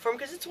were ready for them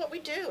because it's what we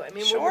do. I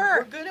mean,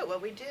 we're good at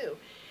what we do.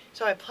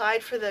 So I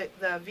applied for the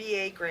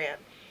VA grant,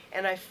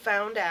 and I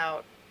found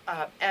out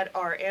at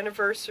our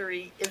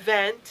anniversary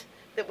event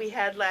that we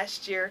had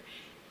last year,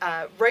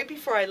 right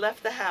before I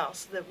left the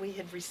house, that we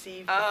had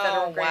received the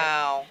federal grant.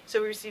 Wow.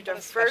 So we received our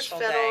first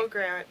federal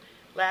grant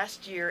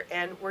last year,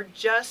 and we're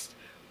just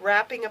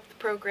wrapping up the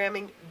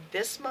programming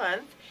this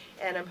month,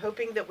 and I'm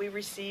hoping that we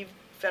receive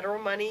federal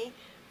money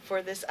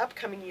for this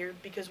upcoming year,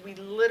 because we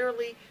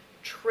literally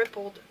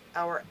tripled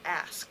our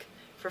ask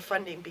for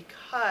funding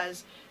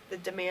because the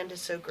demand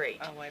is so great.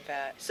 Oh, I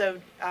bet.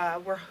 So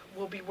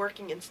we'll be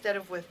working, instead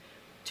of with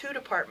 2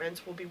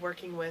 departments, we'll be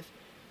working with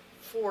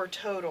 4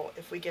 total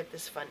if we get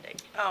this funding.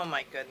 Oh,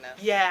 my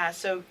goodness. Yeah,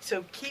 so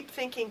keep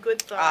thinking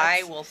good thoughts.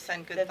 I will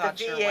send good thoughts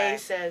your way. That the VA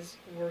says,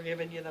 we're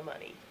giving you the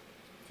money.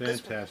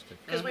 Fantastic.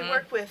 Because we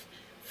work with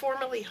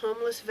formerly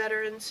homeless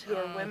veterans who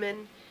are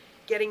women.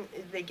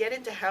 They get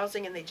into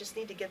housing, and they just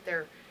need to get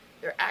their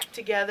act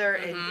together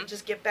and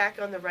just get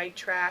back on the right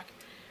track.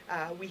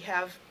 We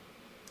have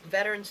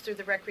veterans through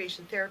the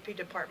recreation therapy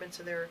department,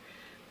 so they're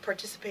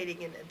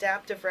participating in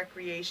adaptive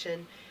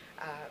recreation.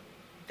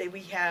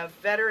 We have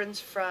veterans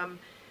from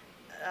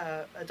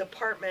a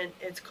department.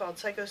 It's called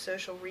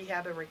Psychosocial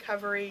Rehab and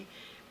Recovery.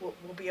 We'll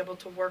be able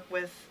to work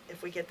with,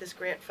 if we get this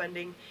grant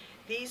funding.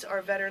 These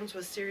are veterans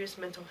with serious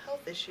mental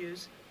health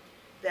issues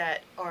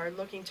that are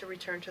looking to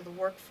return to the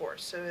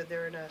workforce. So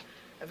they're in a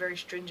very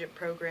stringent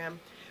program.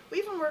 We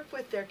even work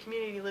with their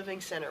community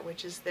living center,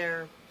 which is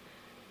their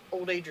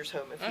old agers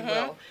home, if you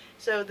will.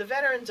 So the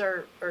veterans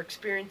are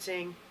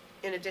experiencing,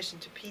 in addition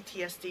to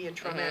PTSD and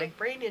traumatic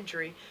brain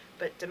injury,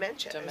 but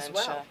dementia as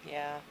well.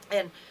 Yeah.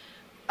 And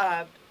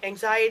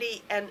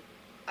anxiety, and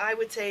I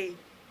would say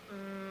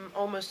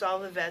almost all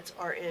the vets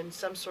are in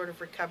some sort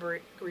of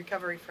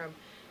recovery from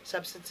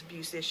substance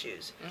abuse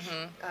issues.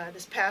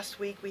 This past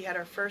week we had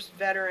our first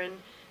veteran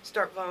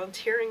start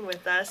volunteering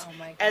with us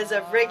as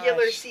a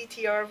regular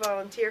CTR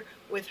volunteer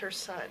with her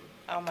son.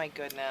 Oh my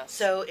goodness.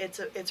 So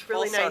it's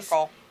really nice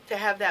to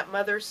have that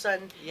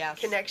mother-son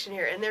connection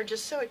here. And they're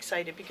just so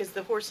excited because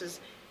the horses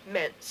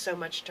meant so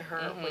much to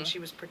her when she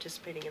was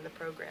participating in the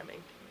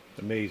programming.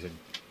 Amazing.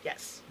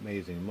 Yes.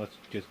 Amazing. Let's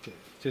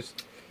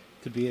just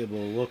to be able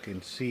to look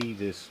and see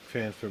this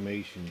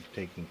transformation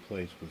taking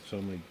place with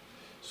so many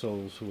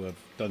souls who have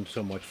done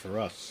so much for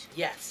us.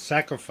 Yes.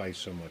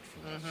 Sacrificed so much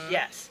for us.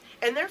 Yes.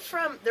 And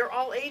they're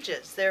all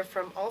ages. They're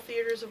from all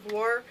theaters of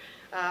war,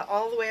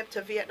 all the way up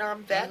to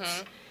Vietnam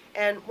vets.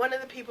 And one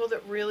of the people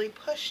that really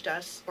pushed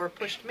us, or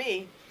pushed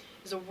me,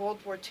 is a World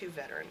War II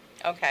veteran.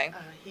 Okay.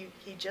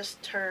 He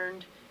just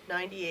turned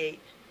 98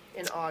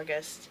 in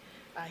August.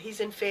 He's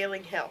in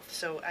failing health,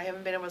 so I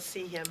haven't been able to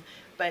see him,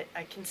 but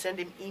I can send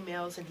him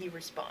emails and he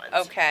responds.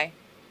 Okay.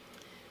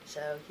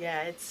 So,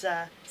 yeah, it's...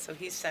 so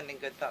he's sending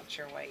good thoughts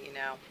your way, you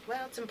know.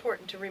 Well, it's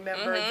important to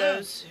remember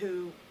those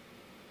who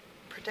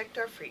protect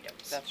our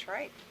freedoms. That's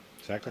right.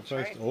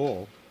 Sacrificed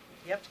all.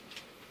 Yep.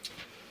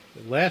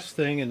 The last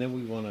thing, and then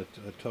we want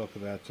to talk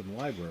about some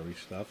library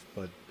stuff,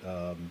 but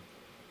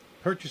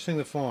purchasing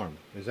the farm,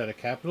 is that a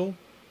capital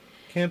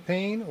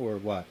campaign or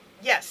what?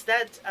 Yes,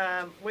 that's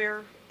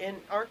we're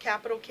in our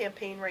capital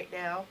campaign right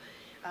now.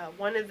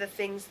 One of the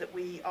things that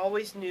we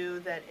always knew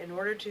that in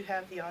order to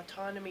have the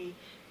autonomy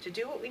to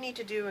do what we need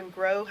to do and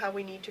grow how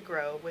we need to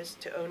grow was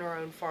to own our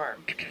own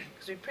farm.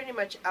 Because we've pretty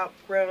much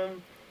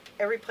outgrown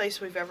every place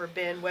we've ever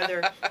been,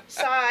 whether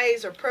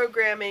size or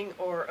programming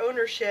or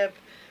ownership.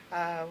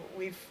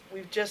 We've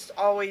just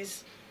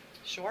always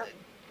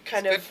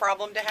kind of good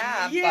problem to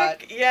have. Yeah,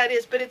 but yeah, it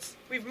is. But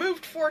we've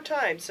moved 4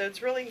 times, so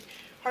it's really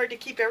hard to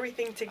keep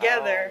everything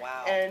together. Oh,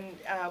 wow. And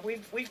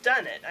we've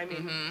done it. I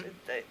mean,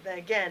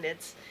 again,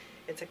 it's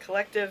a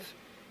collective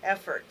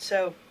effort.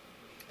 So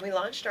we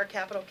launched our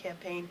capital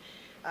campaign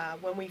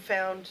when we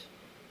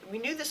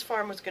knew this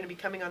farm was going to be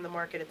coming on the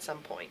market at some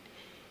point.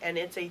 And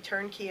it's a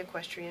turnkey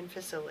equestrian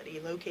facility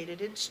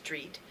located in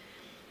Street.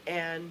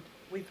 And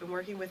we've been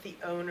working with the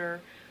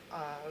owner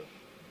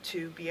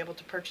to be able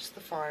to purchase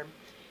the farm.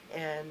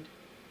 And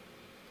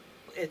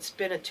it's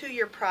been a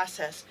 2-year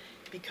process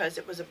because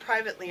it was a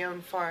privately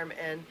owned farm,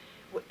 and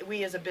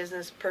we as a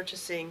business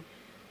purchasing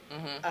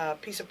a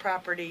piece of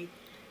property,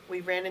 we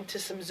ran into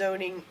some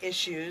zoning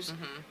issues.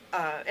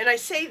 And I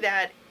say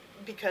that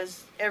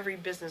because every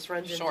business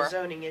runs into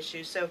zoning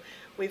issues. So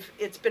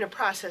it's been a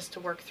process to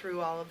work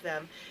through all of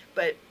them.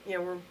 But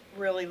we're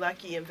really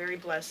lucky and very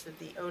blessed that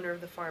the owner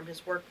of the farm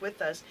has worked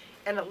with us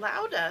and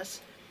allowed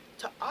us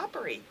to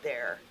operate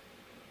there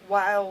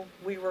while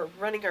we were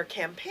running our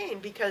campaign,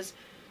 because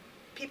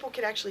people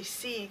could actually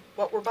see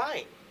what we're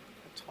buying.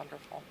 That's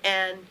wonderful.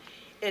 And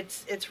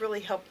it's really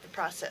helped the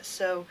process.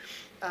 So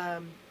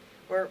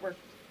we're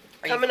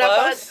coming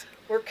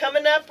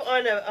up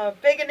on a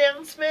big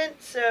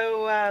announcement.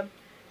 So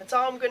that's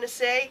all I'm going to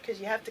say,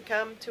 because you have to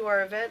come to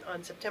our event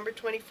on September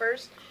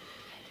 21st.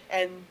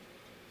 And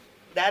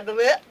that's all,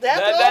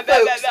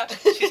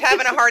 folks. She's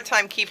having a hard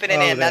time keeping it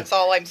in. That's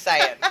all I'm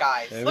saying,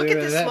 guys. Look at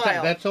this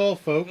smile. That's all,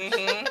 folks.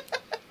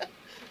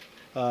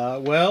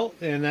 Well,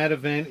 and that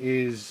event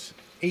is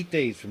 8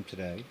 days from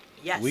today.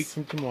 Yes. A week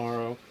from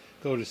tomorrow.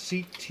 Go to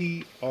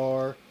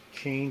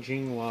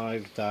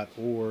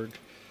ctrchanginglives.org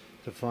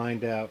to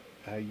find out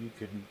how you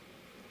can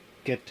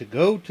get to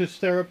go to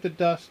Stir Up the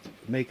Dust,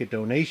 make a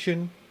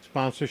donation.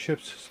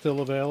 Sponsorships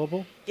still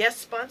available?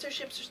 Yes,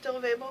 sponsorships are still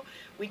available.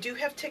 We do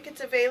have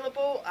tickets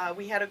available.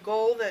 We had a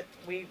goal that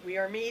we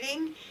are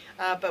meeting,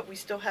 but we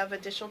still have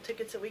additional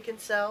tickets that we can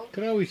sell.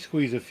 Could always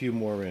squeeze a few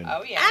more in.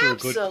 Oh, yeah.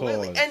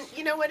 Absolutely. And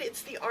you know what?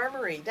 It's the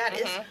Armory. That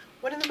is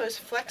one of the most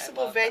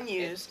flexible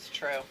venues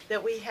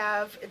that we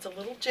have. It's a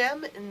little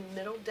gem in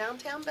middle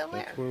downtown Bel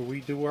Air. That's where we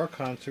do our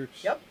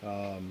concerts. Yep.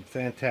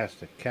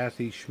 Fantastic.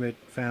 Cathy Schmidt,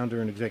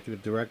 founder and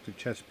executive director,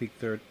 Chesapeake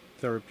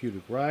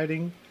Therapeutic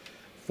Riding.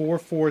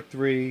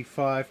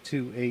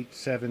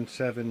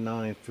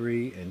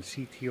 443-528-7793 and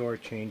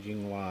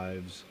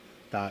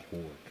ctrchanginglives.org.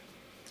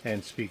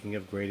 And speaking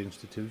of great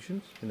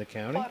institutions in the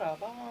county,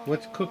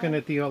 what's cooking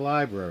at the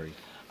library?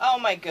 Oh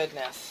my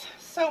goodness,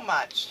 so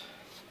much.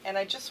 And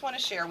I just want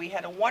to share, we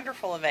had a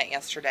wonderful event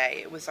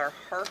yesterday. It was our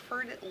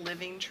Harford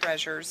Living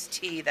Treasures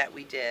tea that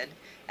we did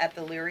at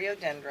the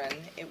Liriodendron.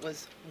 It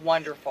was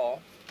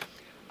wonderful.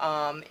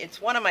 It's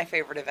one of my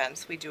favorite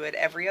events. We do it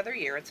every other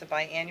year. It's a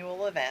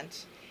biannual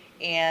event.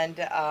 And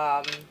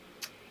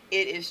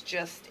it is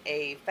just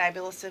a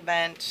fabulous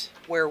event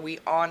where we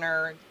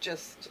honor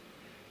just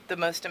the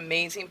most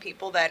amazing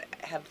people that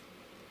have,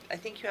 I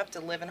think you have to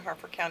live in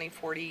Harford County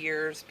 40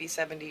 years, be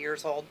 70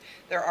 years old.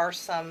 There are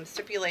some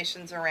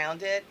stipulations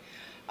around it,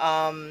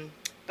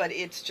 but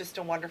it's just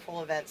a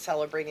wonderful event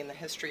celebrating the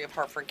history of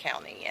Harford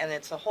County. And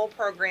it's a whole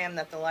program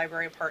that the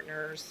library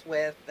partners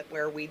with,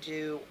 where we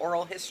do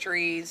oral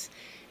histories,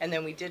 and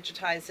then we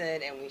digitize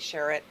it and we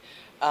share it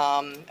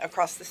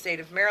across the state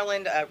of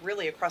Maryland,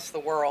 really across the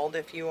world.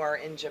 If you are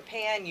in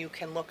Japan, you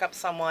can look up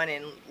someone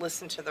and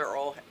listen to their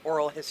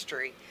oral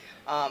history.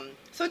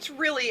 So it's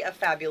really a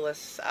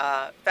fabulous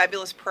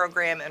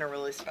program and a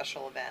really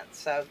special event.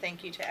 So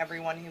thank you to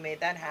everyone who made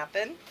that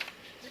happen.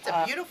 It's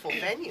a beautiful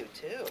venue,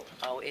 too.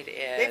 Oh, it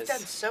is. They've done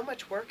so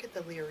much work at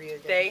the Leary.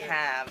 They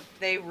have.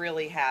 They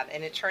really have.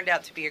 And it turned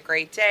out to be a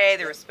great day.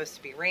 There was supposed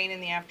to be rain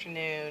in the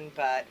afternoon,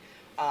 but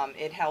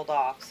it held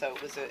off, so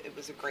it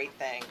was a great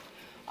thing.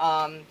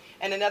 And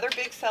another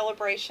big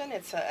celebration,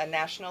 it's a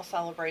national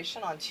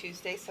celebration on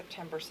Tuesday,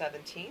 September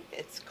 17th.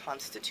 It's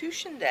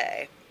Constitution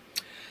Day.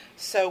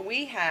 So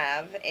we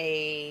have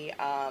a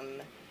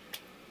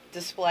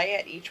display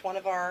at each one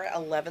of our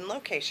 11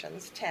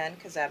 locations, 10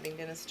 because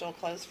Abingdon is still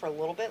closed for a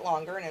little bit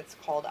longer, and it's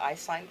called I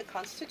Signed the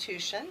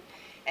Constitution.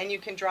 And you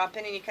can drop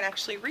in and you can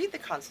actually read the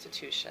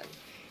Constitution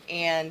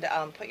and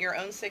put your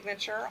own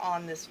signature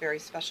on this very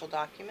special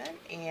document.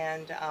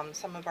 And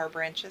some of our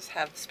branches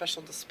have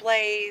special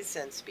displays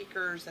and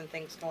speakers and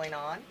things going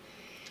on.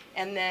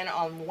 And then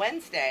on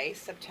Wednesday,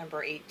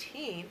 September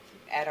 18th,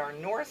 at our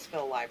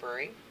Norrisville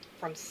Library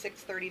from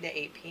 6:30 to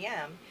 8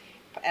 p.m.,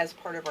 as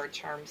part of our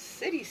Charm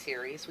City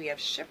series, we have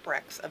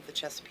Shipwrecks of the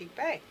Chesapeake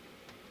Bay.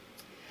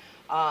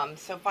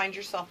 So find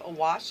yourself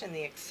awash in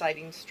the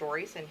exciting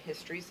stories and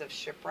histories of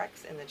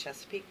shipwrecks in the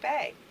Chesapeake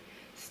Bay.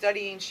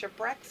 Studying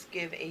shipwrecks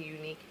give a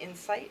unique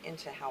insight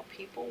into how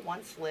people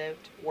once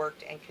lived,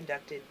 worked, and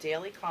conducted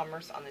daily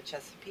commerce on the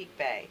Chesapeake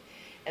Bay.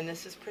 And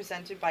this is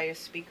presented by a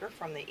speaker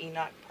from the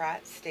Enoch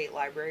Pratt State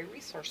Library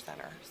Resource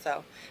Center.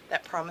 So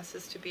that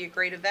promises to be a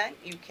great event.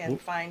 You can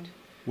find...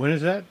 When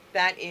is that?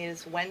 That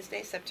is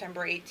Wednesday,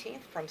 September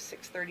 18th from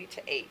 6:30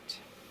 to 8.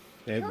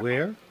 At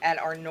where? At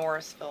our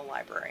Norrisville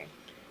Library.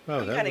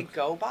 Oh, you going to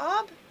go,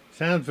 Bob?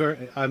 Sounds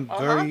very... I'm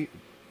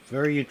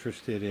very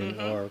interested in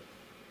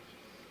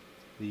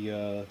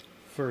the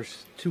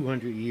first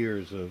 200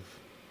 years of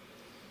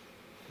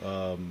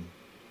on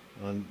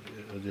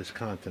this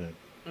continent.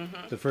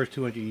 The first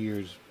 200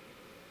 years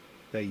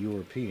that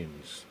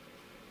Europeans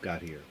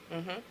got here.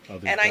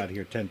 Others got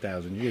here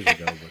 10,000 years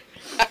ago.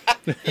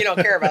 But you don't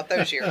care about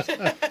those years.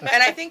 And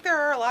I think there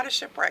are a lot of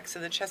shipwrecks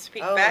in the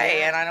Chesapeake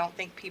Bay, and I don't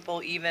think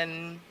people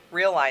even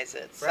realize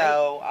it. Right.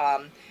 So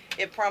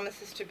it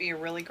promises to be a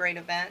really great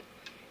event,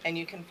 and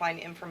you can find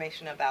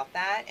information about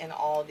that and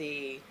all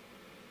the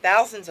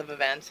thousands of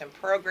events and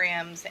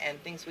programs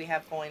and things we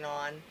have going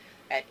on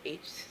at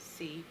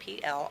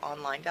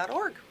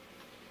hcplonline.org.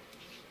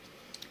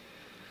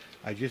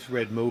 I just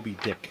read Moby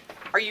Dick.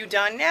 Are you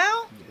done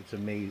now? It's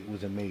amazing. It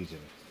was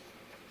amazing.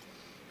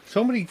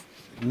 So many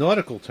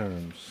nautical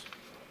terms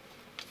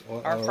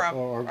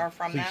are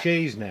from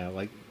cliches that? now,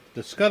 like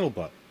the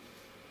scuttlebutt.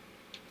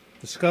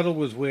 The scuttle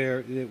was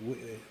where,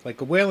 like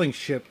a whaling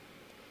ship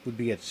would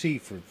be at sea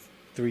for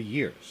 3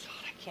 years. God,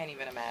 I can't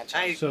even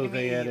imagine. So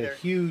they had a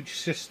huge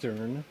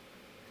cistern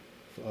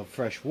of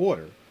fresh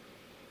water,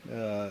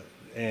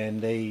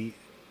 and they,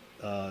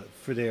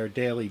 for their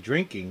daily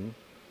drinking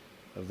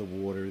of the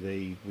water,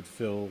 they would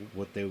fill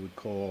what they would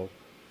call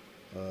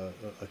a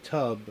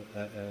tub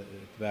at the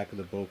back of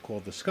the boat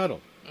called the scuttle.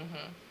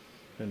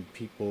 And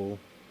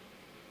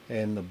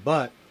the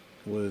butt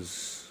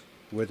was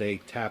where they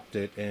tapped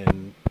it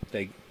and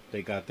they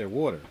got their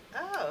water.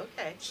 Oh,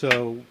 okay.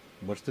 So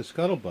what's the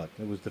scuttlebutt?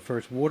 It was the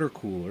first water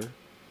cooler.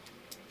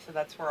 So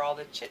that's where all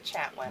the chit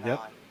chat went Yep.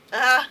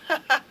 on.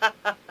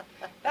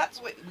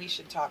 That's what we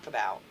should talk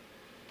about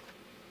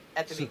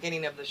at the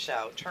beginning of the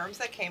show. Terms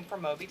that came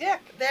from Moby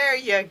Dick. There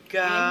you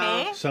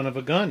go. Son of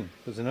a gun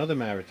was another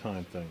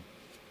maritime thing.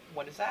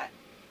 What is that?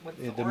 What's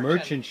the The origin?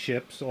 merchant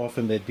ships,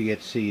 often they'd be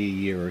at sea a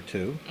year or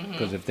two,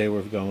 because if they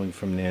were going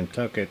from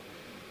Nantucket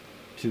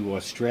to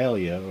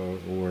Australia,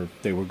 or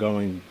if they were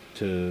going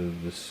to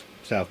the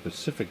South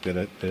Pacific,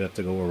 they'd have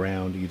to go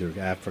around either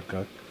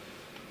Africa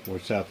or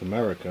South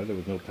America. There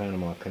was no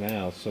Panama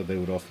Canal, so they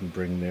would often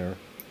bring their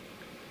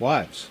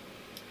wives.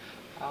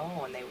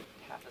 Oh, and they would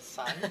have a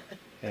son.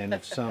 And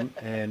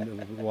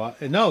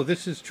no,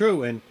 this is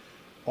true, and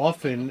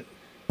often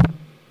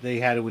they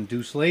had to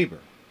induce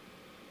labor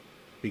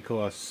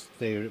because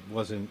there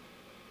wasn't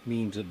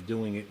means of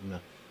doing it in a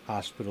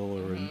hospital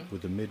or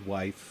with a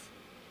midwife.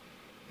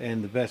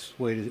 And the best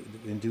way to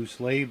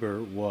induce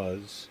labor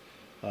was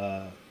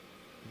to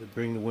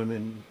bring the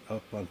women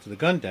up onto the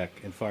gun deck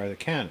and fire the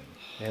cannon.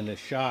 And the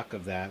shock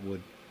of that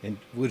would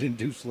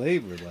induce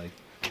labor. Like,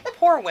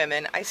 Poor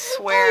women, I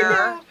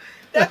swear.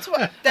 That's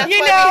why we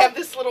have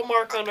this little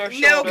mark on our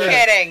shoulder. No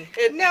kidding.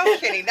 No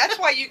kidding. That's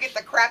why you get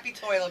the crappy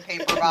toilet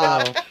paper,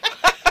 Bob.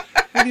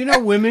 Well, you know,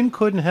 women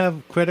couldn't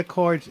have credit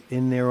cards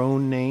in their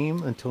own name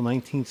until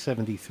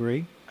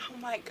 1973. Oh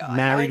my God.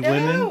 Married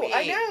women.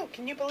 I know.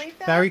 Can you believe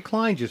that? Barry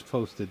Klein just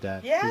posted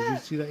that. Yeah. Did you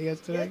see that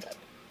yesterday? Yeah.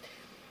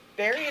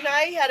 Barry and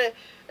I had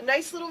a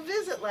nice little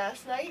visit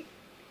last night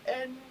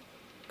and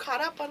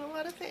caught up on a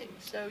lot of things.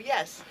 So,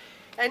 yes,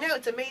 I know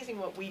it's amazing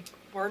what we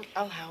weren't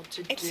allowed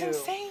to It's do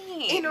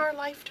insane. in our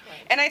lifetime.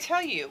 And I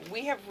tell you,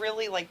 we have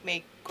really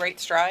made great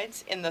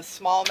strides in the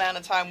small amount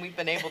of time we've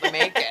been able to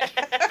make it.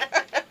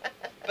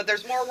 But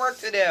there's more work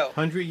to do.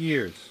 100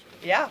 years.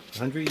 Yeah.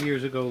 100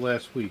 years ago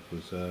last week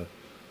was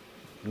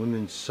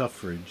women's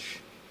suffrage,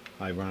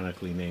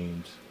 ironically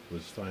named,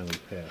 was finally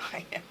passed.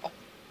 I know.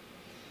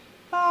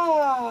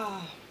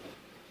 Ah.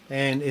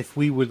 And if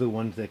we were the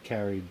ones that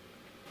carried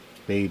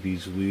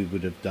babies, we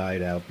would have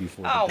died out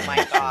before. Oh the my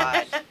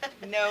dinosaurs. God.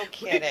 No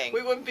kidding.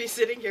 We wouldn't be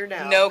sitting here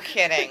now. No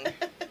kidding.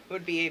 It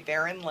would be a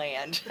barren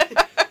land.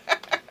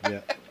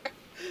 Yeah.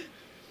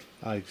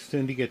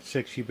 Cindy gets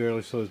sick. She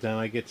barely slows down.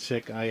 I get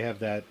sick. I have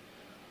that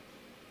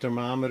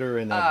thermometer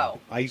and an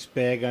ice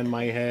bag on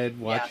my head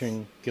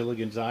watching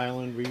Gilligan's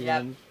Island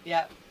reruns.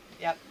 Yep.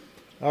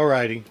 All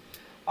righty.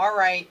 All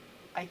right.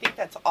 I think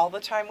that's all the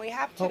time we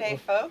have today,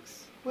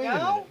 folks. Wait a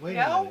minute. Wait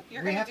a minute.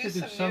 You're we going have to do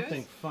some something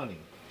news? funny.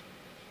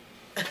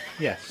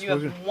 Yes. You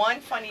have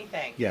one funny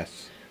thing.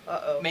 Yes.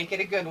 Uh-oh. Make it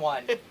a good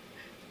one.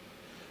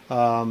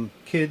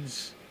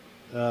 Kids'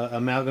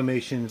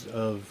 amalgamations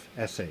of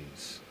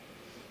essays,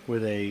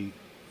 where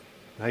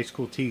high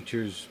school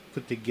teachers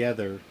put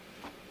together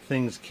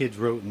things kids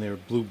wrote in their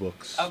blue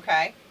books,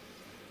 Okay.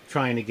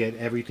 trying to get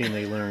everything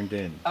they learned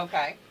in.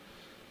 Okay.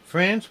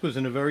 France was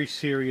in a very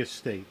serious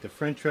state. The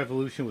French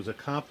Revolution was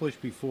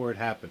accomplished before it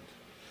happened.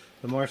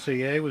 The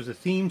Marseillaise was the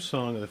theme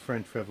song of the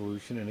French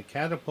Revolution, and it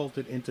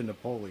catapulted into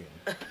Napoleon.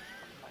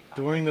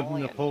 During the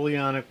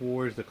Napoleonic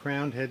Wars, the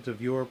crowned heads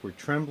of Europe were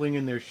trembling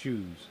in their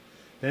shoes.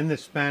 Then the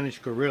Spanish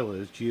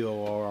guerrillas,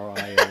 Gorilla,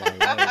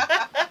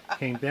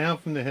 came down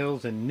from the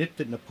hills and nipped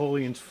at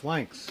Napoleon's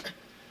flanks.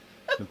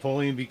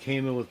 Napoleon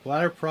became ill with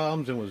bladder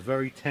problems and was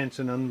very tense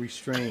and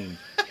unrestrained.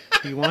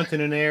 He wanted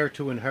an heir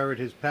to inherit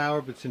his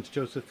power, but since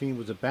Josephine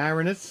was a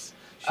baroness,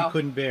 she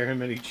couldn't bear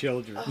him any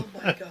children. Oh,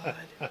 my God.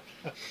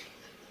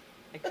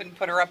 They couldn't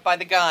put her up by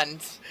the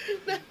guns.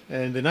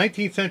 And the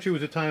 19th century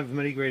was a time of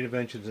many great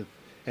inventions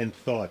and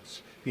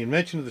thoughts. The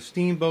invention of the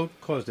steamboat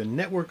caused a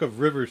network of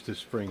rivers to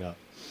spring up.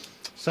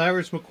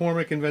 Cyrus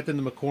McCormick invented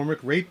the McCormick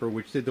Raper,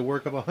 which did the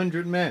work of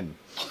 100 men.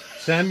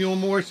 Samuel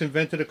Morse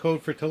invented a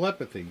code for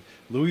telepathy.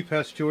 Louis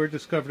Pasteur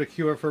discovered a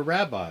cure for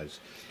rabbis.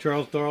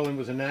 Charles Darwin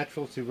was a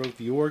naturalist who wrote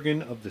The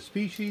Organ of the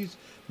Species.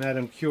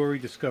 Madame Curie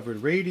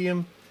discovered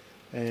radium.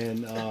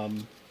 And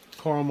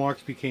Karl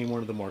Marx became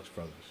one of the Marx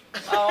Brothers.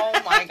 Oh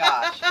my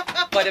gosh.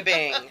 Bada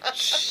bing.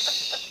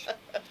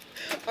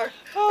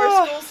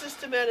 Our school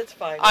system at its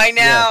finest. I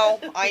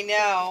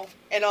know.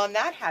 And on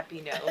that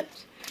happy note,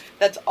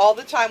 that's all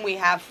the time we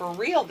have for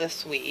real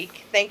this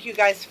week. Thank you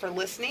guys for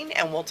listening,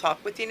 and we'll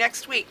talk with you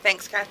next week.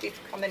 Thanks, Cathy,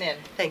 for coming in.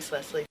 Thanks,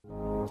 Leslie.